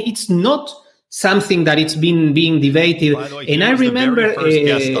something. It's not something that it's been being debated. By the way, and I remember the very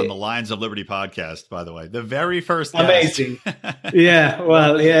first guest on the Lions of Liberty podcast, by the way, the very first guest. Amazing. Yeah.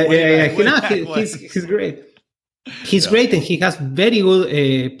 Well, yeah. He's great. He's great, and he has very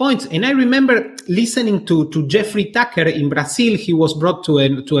good points. And I remember listening to Jeffrey Tucker in Brazil. He was brought to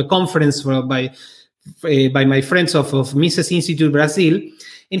a conference by my friends of Mises Institute Brazil.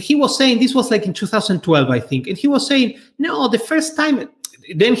 And he was saying, this was in 2012, I think. And he was saying, no, the first time,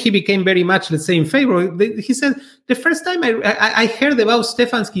 then he became very much, let's say, in favor. He said, the first time I heard about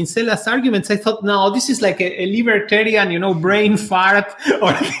Stefan Kinsella's arguments, I thought, no, this is like a libertarian, brain fart,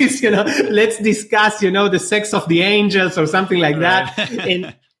 or this, let's discuss, the sex of the angels or something like that.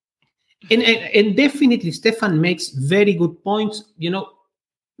 And definitely Stefan makes very good points.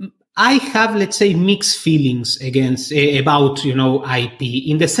 I have, let's say, mixed feelings about IP,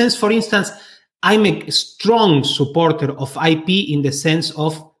 in the sense, for instance, I'm a strong supporter of IP in the sense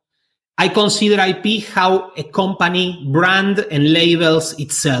of I consider IP how a company brand and labels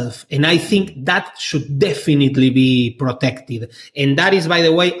itself. And I think that should definitely be protected. And that is, by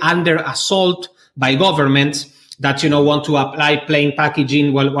the way, under assault by governments that, want to apply plain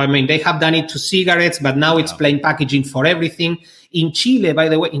packaging. Well, they have done it to cigarettes, but now it's plain packaging for everything. In Chile, by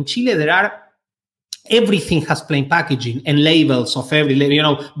the way, everything has plain packaging and labels of every,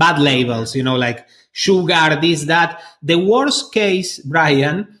 bad labels, like sugar, this, that. The worst case,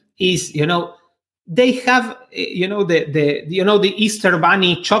 Brian, is, they have, the Easter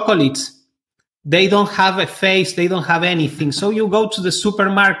Bunny chocolates. They don't have a face. They don't have anything. So you go to the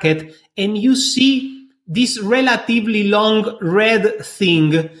supermarket and you see this relatively long red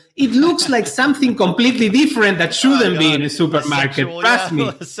thing. It looks like something completely different that shouldn't be in a supermarket. Trust me.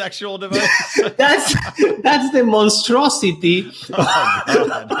 A sexual device. That's the monstrosity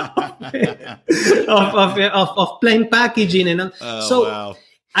of plain packaging. And wow.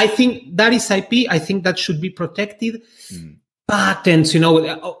 I think that is IP. I think that should be protected. Patents, in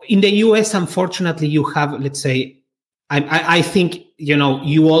the US, unfortunately, you have, let's say, I think,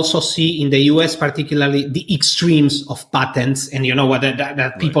 you also see in the US, particularly, the extremes of patents, and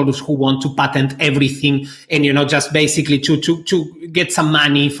that people who want to patent everything and, just basically to get some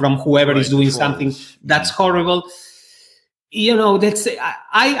money from whoever is doing something that's horrible. Let's say,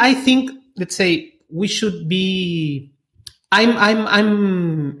 I think, let's say, we should be,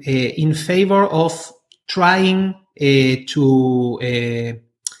 I'm in favor of trying to,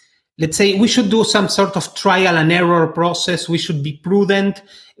 let's say, we should do some sort of trial and error process. We should be prudent,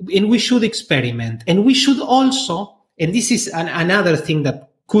 and we should experiment. And we should also, and this is another thing that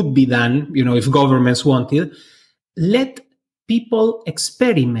could be done, if governments wanted, let people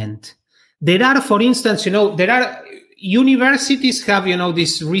experiment. There are, for instance, universities have,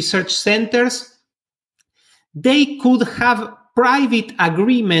 these research centers. They could have private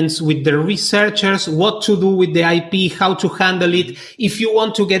agreements with the researchers, what to do with the IP, how to handle it. If you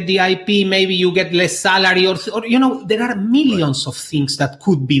want to get the IP, maybe you get less salary, or there are millions of things that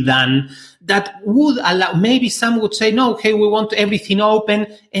could be done that would allow, maybe some would say, no, okay, we want everything open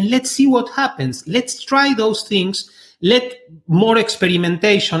and let's see what happens. Let's try those things. let more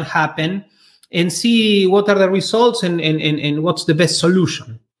experimentation happen and see what are the results and what's the best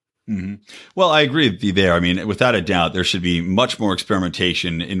solution. Mm-hmm. Well, I agree with you there. I mean, without a doubt, there should be much more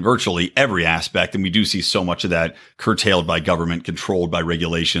experimentation in virtually every aspect. And we do see so much of that curtailed by government, controlled by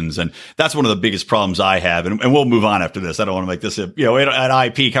regulations. And that's one of the biggest problems I have. And we'll move on after this. I don't want to make this an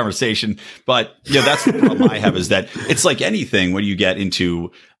IP conversation, but that's the problem I have, is that it's like anything when you get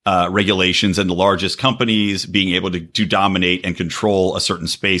into regulations and the largest companies being able to dominate and control a certain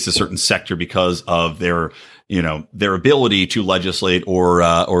space, a certain sector, because of their ability to legislate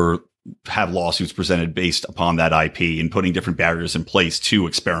or have lawsuits presented based upon that IP, and putting different barriers in place to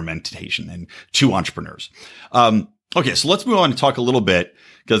experimentation and to entrepreneurs. Okay, so let's move on and talk a little bit,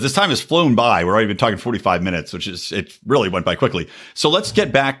 because this time has flown by. We're already been talking 45 minutes, it really went by quickly. So let's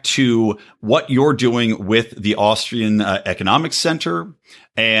get back to what you're doing with the Austrian Economics Center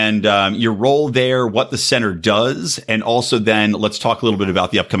and your role there, what the center does. And also then let's talk a little bit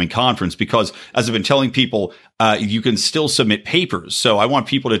about the upcoming conference, because as I've been telling people, you can still submit papers. So I want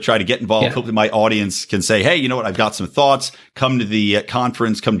people to try to get involved. Yeah. Hopefully my audience can say, hey, you know what? I've got some thoughts. Come to the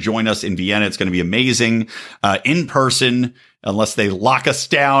conference. Come join us in Vienna. It's going to be amazing. In person, unless they lock us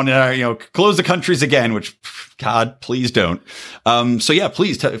down, close the countries again, which God, please don't. So yeah,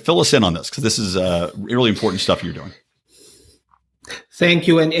 please fill us in on this, because this is really important stuff you're doing. Thank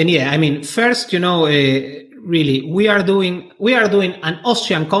you. And yeah, I mean, first, really, we are doing an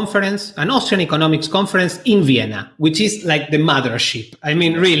Austrian conference, an Austrian economics conference in Vienna, which is like the mothership. I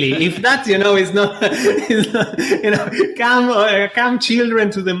mean, really, if that, is not, come children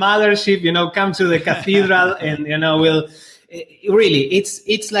to the mothership, come to the cathedral and, we'll, really,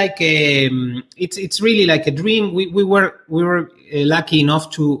 it's like it's really like a dream. We were lucky enough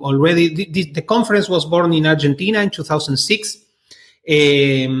to already. The conference was born in Argentina in 2006.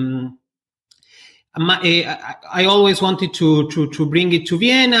 I always wanted to bring it to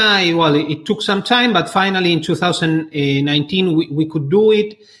Vienna. It took some time, but finally in 2019 we could do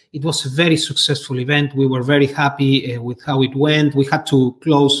it. It was a very successful event. We were very happy with how it went. We had to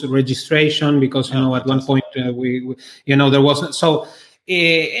close registration because at one point there wasn't. So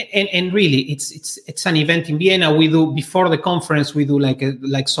and really it's an event in Vienna. We do, before the conference, we do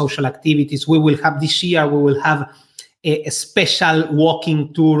like social activities. We will have this year. We will have a special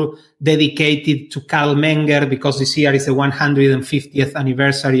walking tour dedicated to Carl Menger, because this year is the 150th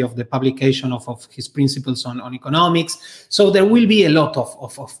anniversary of the publication of his principles on economics. So there will be a lot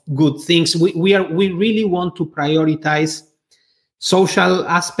of good things. We really want to prioritize social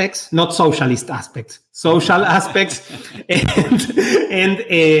aspects, not socialist aspects, social aspects, and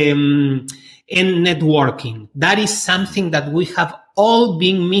networking. That is something that we have all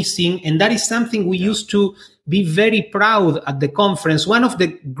been missing, and that is something we used to be very proud at the conference. One of the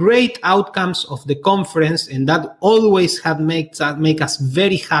great outcomes of the conference, and that always have make us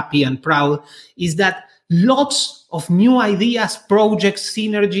very happy and proud, is that lots of new ideas, projects,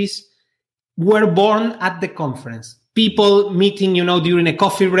 synergies were born at the conference. People meeting, during a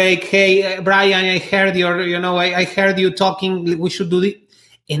coffee break. Hey, Brian, I heard I heard you talking. We should do this.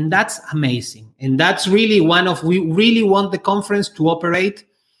 And that's amazing. And that's really we really want the conference to operate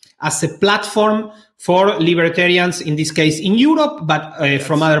as a platform for libertarians, in this case in Europe, but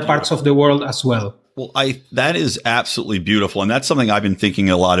from other parts of the world as well. Well, that is absolutely beautiful. And that's something I've been thinking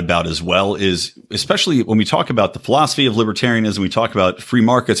a lot about as well, is especially when we talk about the philosophy of libertarianism, we talk about free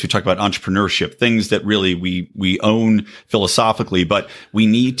markets, we talk about entrepreneurship, things that really we own philosophically, but we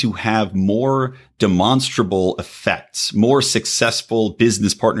need to have more demonstrable effects, more successful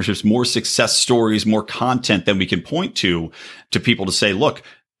business partnerships, more success stories, more content that we can point to people to say, look,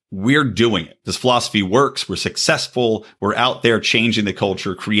 we're doing it. This philosophy works. We're successful. We're out there changing the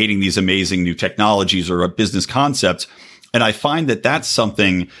culture, creating these amazing new technologies or business concepts. And I find that that's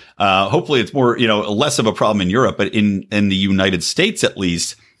something, hopefully it's more, less of a problem in Europe, but in the United States, at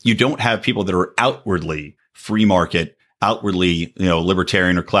least, you don't have people that are outwardly free market, outwardly,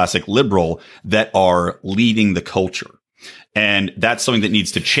 libertarian or classic liberal, that are leading the culture. And that's something that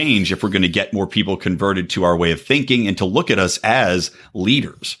needs to change if we're going to get more people converted to our way of thinking and to look at us as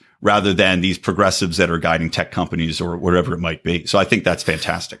leaders rather than these progressives that are guiding tech companies or whatever it might be. So I think that's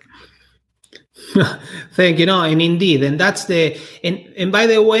fantastic. Thank you. And indeed, and that's and by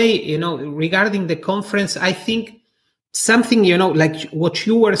the way, regarding the conference, I think something, like what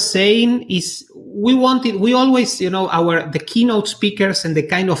you were saying is we always, the keynote speakers and the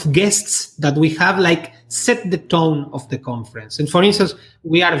kind of guests that we have, set the tone of the conference. And for instance,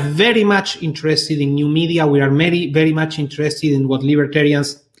 we are very much interested in new media. We are very, very much interested in what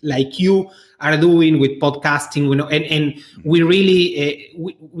libertarians like you are doing with podcasting, and we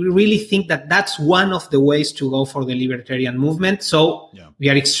really think that that's one of the ways to go for the libertarian movement. So we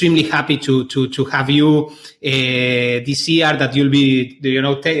are extremely happy to have you this year, that you'll be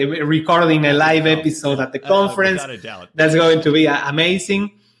recording a live episode at the conference. That's going to be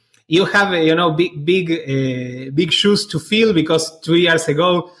amazing. You have big shoes to fill, because 2 years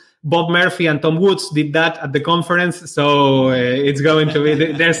ago Bob Murphy and Tom Woods did that at the conference. So it's going to be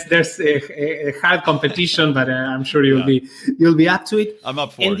there's a hard competition, but I'm sure you'll be up to it. I'm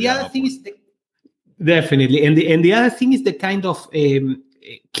up for and it. The other thing is definitely, and the other thing is the kind of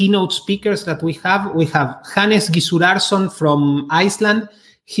keynote speakers that we have. We have Hannes Gisurarsson from Iceland.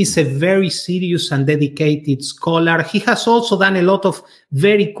 He's a very serious and dedicated scholar. He has also done a lot of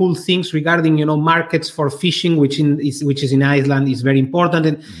very cool things regarding, markets for fishing, which is in Iceland, is very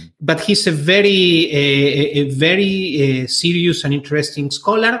important. But he's a very serious and interesting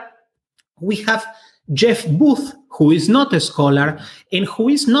scholar. We have Jeff Booth, who is not a scholar and who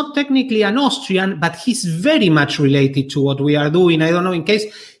is not technically an Austrian, but he's very much related to what we are doing. I don't know, in case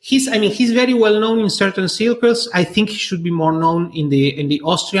he's very well known in certain circles. I think he should be more known in the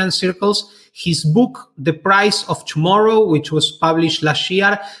Austrian circles. His book, The Price of Tomorrow, which was published last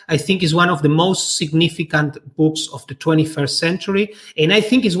year, I think is one of the most significant books of the 21st century. And I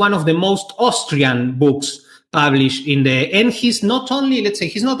think is one of the most Austrian books published and he's not only,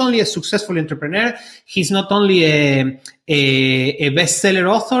 he's not only a successful entrepreneur, he's not only a bestseller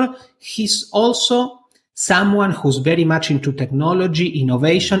author, he's also someone who's very much into technology,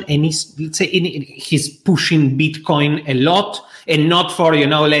 innovation, and he's pushing Bitcoin a lot, and not for,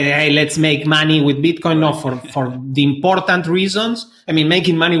 hey, let's make money with Bitcoin, no, for the important reasons. I mean,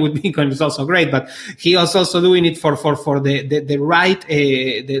 making money with Bitcoin is also great, but he is also doing it for the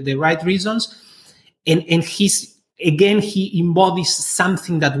right reasons. And he embodies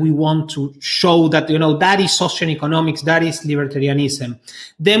something that we want to show, that, that is social economics, that is libertarianism.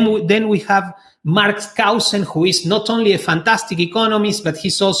 Then we have Mark Skousen, who is not only a fantastic economist, but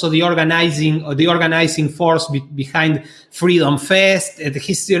he's also the organizing force behind Freedom Fest.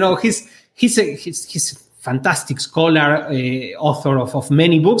 He's a fantastic scholar, author of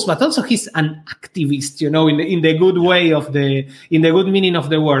many books, but also he's an activist, in the good way in the good meaning of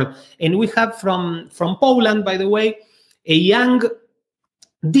the word. And we have from Poland, by the way, a young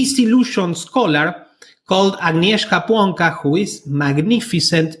disillusioned scholar called Agnieszka Płonka, who is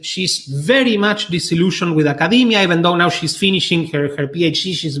magnificent. She's very much disillusioned with academia, even though now she's finishing her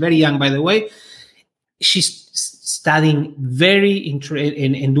PhD. She's very young, by the way. She's studying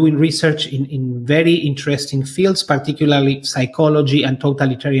and doing research in very interesting fields, particularly psychology and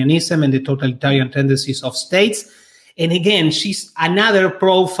totalitarianism and the totalitarian tendencies of states. And again, she's another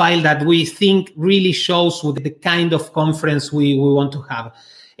profile that we think really shows with the kind of conference we want to have.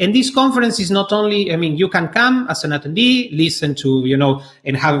 And this conference is not only, you can come as an attendee, listen to,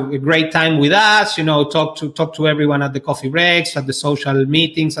 and have a great time with us, talk to everyone at the coffee breaks, at the social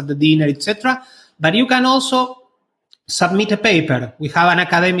meetings, at the dinner, etc. But you can also submit a paper. We have an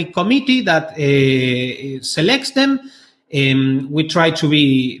academic committee that selects them. We try to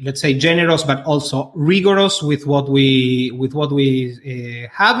be, let's say, generous, but also rigorous with what we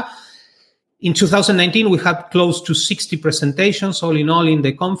have. In 2019, we had close to 60 presentations, all in all, in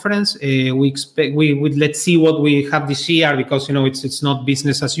the conference. Let's see what we have this year, because it's not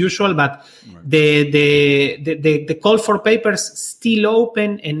business as usual. But right. the call for papers still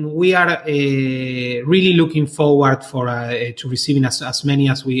open, and we are really looking forward to receiving as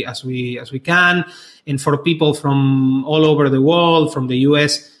many as we can, and for people from all over the world, from the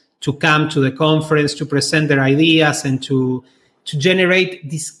US, to come to the conference to present their ideas and to generate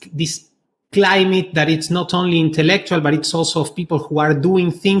this climate that it's not only intellectual, but it's also of people who are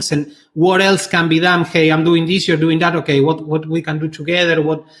doing things, and what else can be done. Hey, I'm doing this, you're doing that. Okay, what we can do together?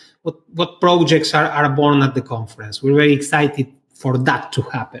 What projects are born at the conference? We're very excited for that to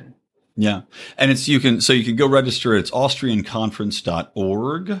happen. Yeah. And you can go register. It's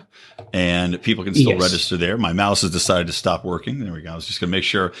austrianconference.org, and people can still register there. My mouse has decided to stop working. There we go. I was just going to make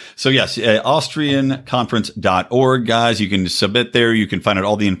sure. So yes, austrianconference.org, guys. You can submit there. You can find out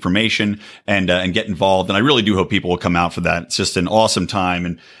all the information and get involved. And I really do hope people will come out for that. It's just an awesome time.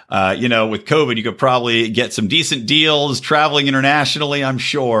 And, with COVID, you could probably get some decent deals traveling internationally. I'm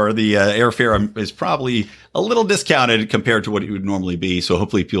sure the airfare is probably a little discounted compared to what it would normally be. So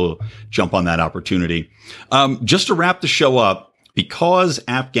hopefully people jump on that opportunity. Just to wrap the show up, because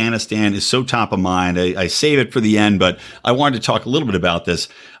Afghanistan is so top of mind, I save it for the end, but I wanted to talk a little bit about this.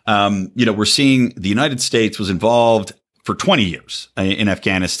 We're seeing the United States was involved for 20 years in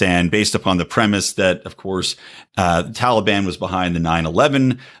Afghanistan, based upon the premise that, of course, the Taliban was behind the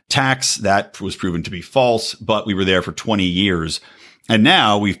 9/11 attacks. That was proven to be false, but we were there for 20 years. And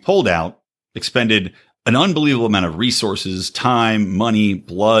now we've pulled out, expended an unbelievable amount of resources, time, money,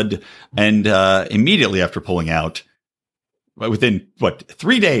 blood, and immediately after pulling out, within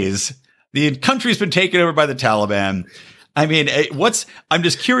 3 days, the country's been taken over by the Taliban. I mean, I'm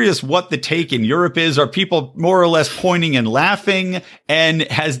just curious what the take in Europe is. Are people more or less pointing and laughing? And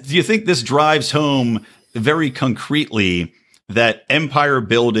do you think this drives home very concretely that empire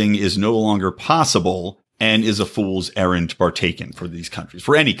building is no longer possible and is a fool's errand to partake in for these countries,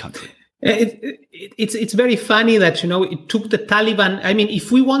 for any country? It's very funny that, it took the Taliban. I mean,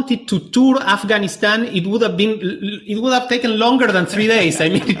 if we wanted to tour Afghanistan, it would have taken longer than 3 days. I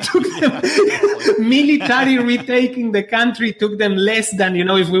mean, it took them military retaking the country took them less than,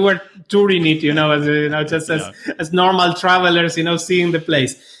 if we were touring it, as normal travelers, seeing the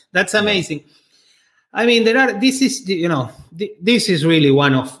place. That's amazing. I mean, this is really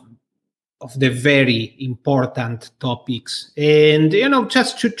one of the very important topics. And,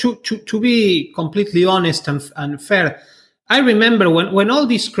 just to be completely honest and fair, I remember when all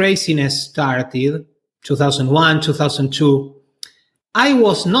this craziness started, 2001, 2002, I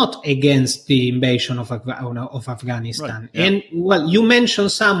was not against the invasion of Afghanistan. Right, yeah. And, well, you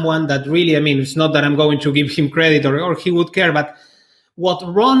mentioned someone that really, it's not that I'm going to give him credit or he would care, but what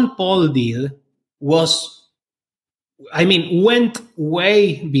Ron Paul did went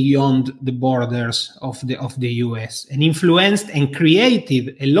way beyond the borders of the US and influenced and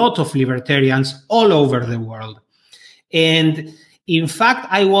created a lot of libertarians all over the world. And in fact,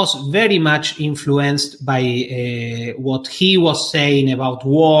 I was very much influenced by what he was saying about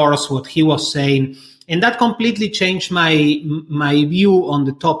wars, what he was saying. And that completely changed my view on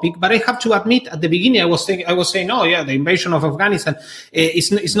the topic. But I have to admit, at the beginning, I was saying, oh yeah, the invasion of Afghanistan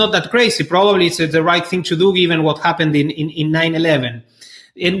is not that crazy. Probably it's the right thing to do given what happened in 9/11.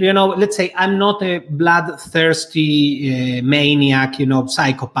 And let's say I'm not a bloodthirsty maniac,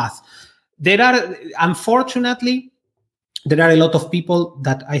 psychopath. Unfortunately, there are a lot of people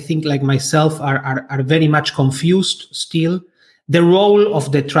that I think, like myself, are very much confused still. The role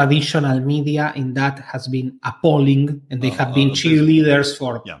of the traditional media in that has been appalling, and they have been cheerleaders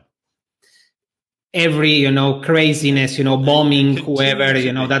for every, craziness, bombing whoever,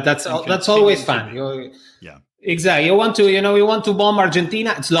 that's always fun. Yeah. Exactly. You want to bomb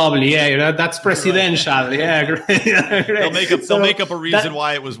Argentina? It's lovely. Yeah, that's presidential. Right. Yeah, great. They'll make up a reason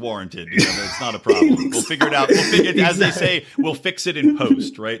why it was warranted. It's not a problem. We'll figure it out. As they say, we'll fix it in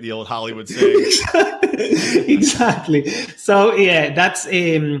post, right? The old Hollywood saying. Exactly. So yeah, that's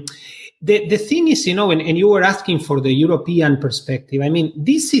the thing is, and you were asking for the European perspective. I mean,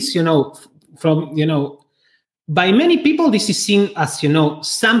 this is, from by many people, this is seen as,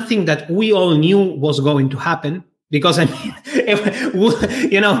 something that we all knew was going to happen. Because,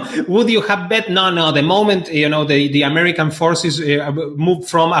 would you have bet? No. The moment, the American forces move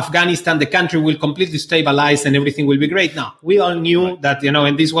from Afghanistan, the country will completely stabilize and everything will be great. No, we all knew that,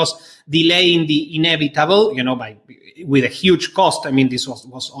 and this was delaying the inevitable, with a huge cost. I mean, this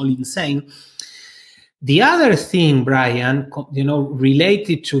was all insane. The other thing, Brian,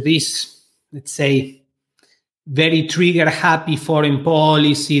 related to this, let's say, very trigger happy foreign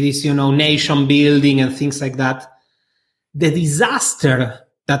policy, this, nation building and things like that. The disaster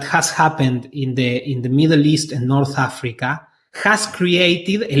that has happened in the Middle East and North Africa has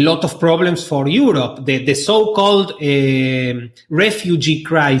created a lot of problems for Europe. The so-called refugee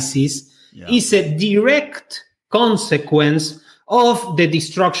crisis is a direct consequence of the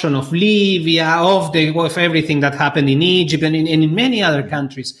destruction of Libya, of everything that happened in Egypt and in many other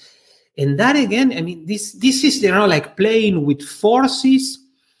countries. And that again, this is, like playing with forces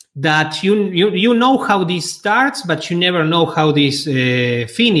that you know how this starts, but you never know how this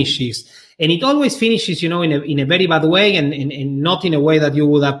finishes. And it always finishes, in a very bad way and not in a way that you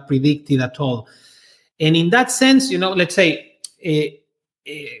would have predicted at all. And in that sense, let's say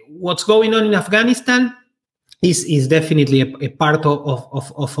what's going on in Afghanistan is definitely a part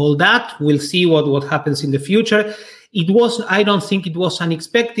of all that. We'll see what happens in the future. I don't think it was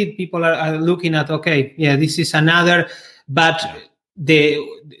unexpected. People are looking at, okay, yeah, this is another, but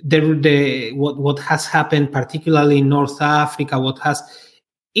what has happened, particularly in North Africa,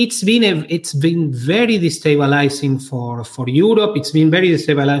 it's been very destabilizing for Europe. It's been very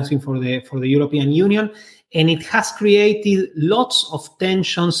destabilizing for the European Union, and it has created lots of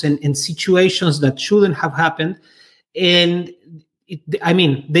tensions and situations that shouldn't have happened. And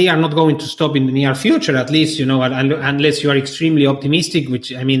they are not going to stop in the near future, at least, unless you are extremely optimistic,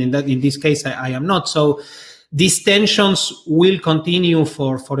 which, in this case, I am not. So these tensions will continue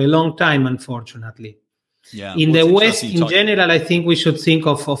for a long time, unfortunately. Yeah. In the West, in general, I think we should think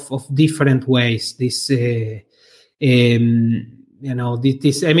of different ways. This, this.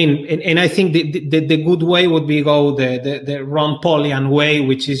 I mean, and I think the good way would be go the Ron Paulian way,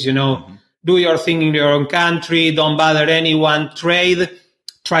 which is, do your thing in your own country, don't bother anyone, trade,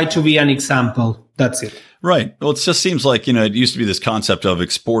 try to be an example. That's it. Right. Well, it just seems like, it used to be this concept of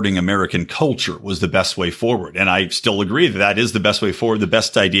exporting American culture was the best way forward. And I still agree that is the best way forward. The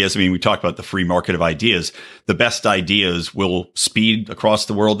best ideas. I mean, we talked about the free market of ideas. The best ideas will speed across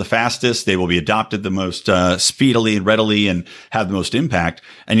the world the fastest. They will be adopted the most speedily and readily and have the most impact.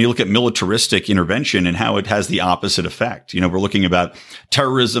 And you look at militaristic intervention and how it has the opposite effect. We're looking about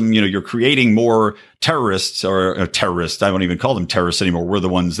terrorism. You're creating more terrorists or terrorists. I won't even call them terrorists anymore. We're the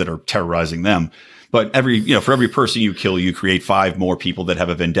ones that are terrorizing them. But for every person you kill, you create 5 more people that have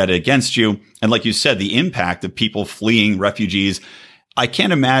a vendetta against you. And like you said, the impact of people fleeing, refugees, I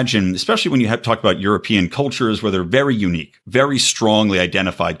can't imagine, especially when you have talked about European cultures where they're very unique, very strongly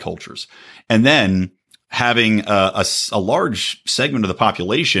identified cultures. And then having a large segment of the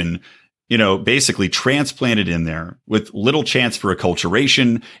population, basically transplanted in there with little chance for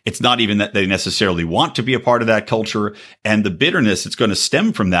acculturation. It's not even that they necessarily want to be a part of that culture. And the bitterness that's going to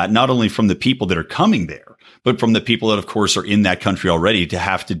stem from that, not only from the people that are coming there, but from the people that, of course, are in that country already to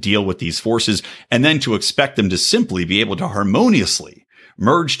have to deal with these forces and then to expect them to simply be able to harmoniously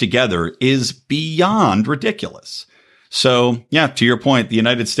merge together is beyond ridiculous. So, yeah, to your point, the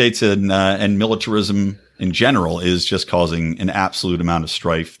United States and militarism in general is just causing an absolute amount of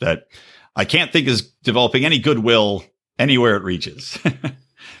strife that I can't think is developing any goodwill anywhere it reaches.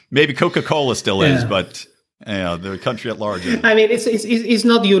 Maybe Coca-Cola still is, but the country at large. I mean, it's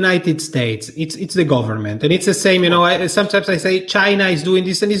not the United States. It's the government, and it's the same. Sometimes I say China is doing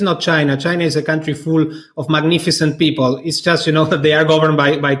this, and it's not China. China is a country full of magnificent people. It's just that they are governed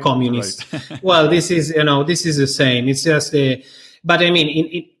by communists. Right. Well, this is the same. It's just but I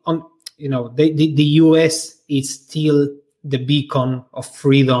mean, the U.S. is still the beacon of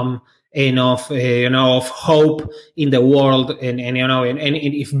freedom and of hope in the world, and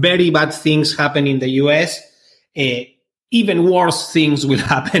if very bad things happen in the U.S., even worse things will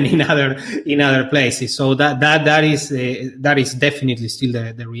happen in other places. So that is definitely still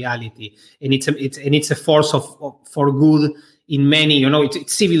the reality, and it's a force for good in many.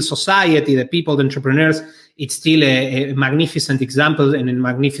 It's civil society, the people, the entrepreneurs. It's still a magnificent example and a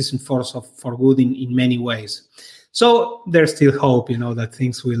magnificent force for good in many ways. So there's still hope, that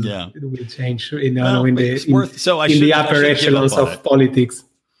things will change, in the upper echelons of politics.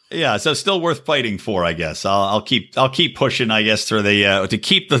 Yeah, so still worth fighting for, I guess. I'll keep pushing, I guess, through to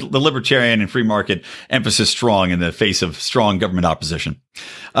keep the libertarian and free market emphasis strong in the face of strong government opposition.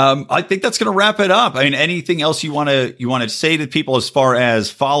 I think that's going to wrap it up. I mean, anything else you want to say to people as far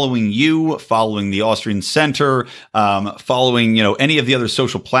as following you, following the Austrian Center, following any of the other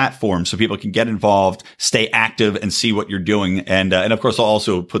social platforms, so people can get involved, stay active, and see what you're doing. And of course, I'll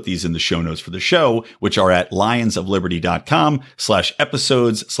also put these in the show notes for the show, which are at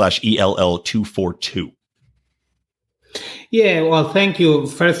lionsofliberty.com/episodes/ELL242. Yeah, well, thank you.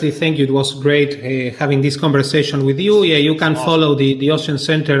 Firstly, thank you. It was great having this conversation with you. Yeah, you can follow the Austrian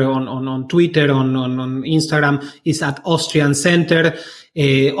Center on Twitter, on Instagram. It's at Austrian Center.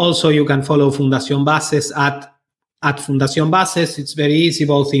 Also, you can follow Fundación Bases at Fundación Bases. It's very easy,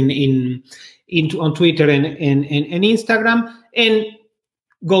 both on Twitter and Instagram. And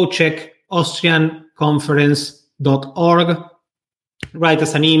go check austrianconference.org. Write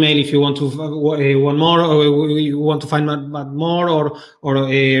us an email if you want to want more, or you want to find out more, or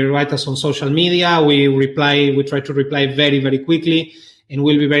write us on social media. We try to reply very, very quickly, and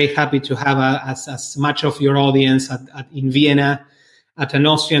we'll be very happy to have as much of your audience in Vienna at an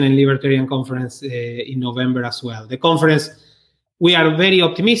Austrian and Libertarian conference in November as well. The conference, we are very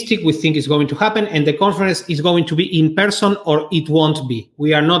optimistic. We think it's going to happen, and the conference is going to be in person, or it won't be.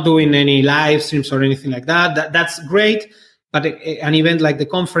 We are not doing any live streams or anything like that. That's great. But an event like the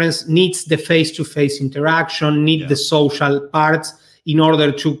conference needs the face-to-face interaction, the social parts in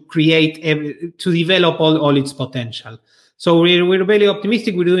order to to develop all its potential. So we're really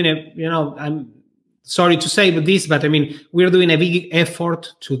optimistic. We're doing I'm sorry to say this, but I mean, we're doing a big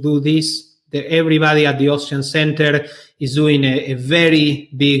effort to do this. Everybody at the Austrian Center is doing a very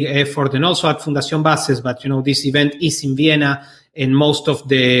big effort, and also at Fundación Bases. But this event is in Vienna, and most of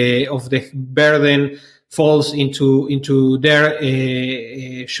the burden falls into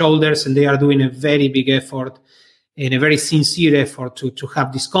their shoulders, and they are doing a very big effort and a very sincere effort to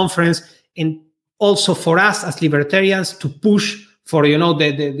have this conference, and also for us as libertarians to push for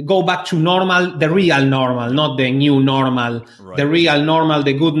the go back to normal, the real normal, not the new normal, right. The real normal,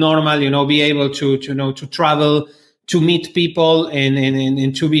 the good normal. Be able to travel, to meet people,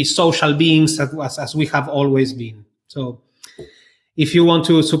 and to be social beings as we have always been. So, if you want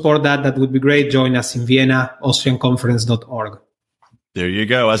to support that would be great. Join us in Vienna, austrianconference.org. There you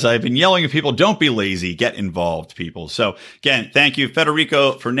go. As I've been yelling at people, don't be lazy. Get involved, people. So again, thank you,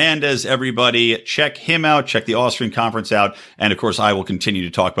 Federico Fernandez, everybody. Check him out. Check the Austrian Conference out. And of course, I will continue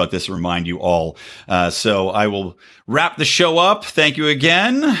to talk about this and remind you all. So I will wrap the show up. Thank you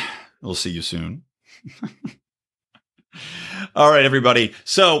again. We'll see you soon. All right, everybody.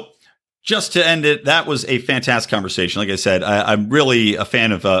 So just to end it, that was a fantastic conversation. Like I said, I'm really a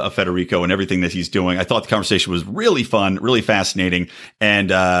fan of Federico and everything that he's doing. I thought the conversation was really fun, really fascinating. And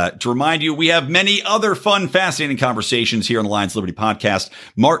to remind you, we have many other fun, fascinating conversations here on the Lions Liberty podcast.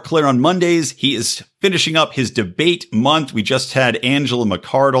 Mark Claire on Mondays. He is finishing up his debate month. We just had Angela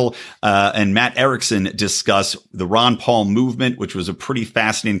McCardle and Matt Erickson discuss the Ron Paul movement, which was a pretty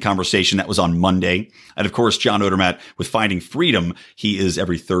fascinating conversation. That was on Monday. And of course, John Odermatt with Finding Freedom. He is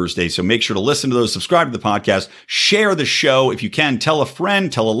every Thursday. So make sure to listen to those, subscribe to the podcast, share the show. If you can, tell a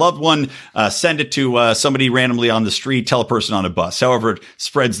friend, tell a loved one, send it to somebody randomly on the street, tell a person on a bus. However it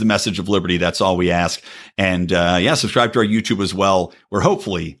spreads the message of liberty, that's all we ask. And subscribe to our YouTube as well, where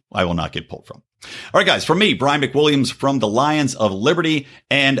hopefully I will not get pulled from. All right, guys, from me, Brian McWilliams, from the Lions of Liberty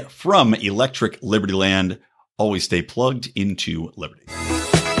and from Electric Liberty Land, always stay plugged into liberty.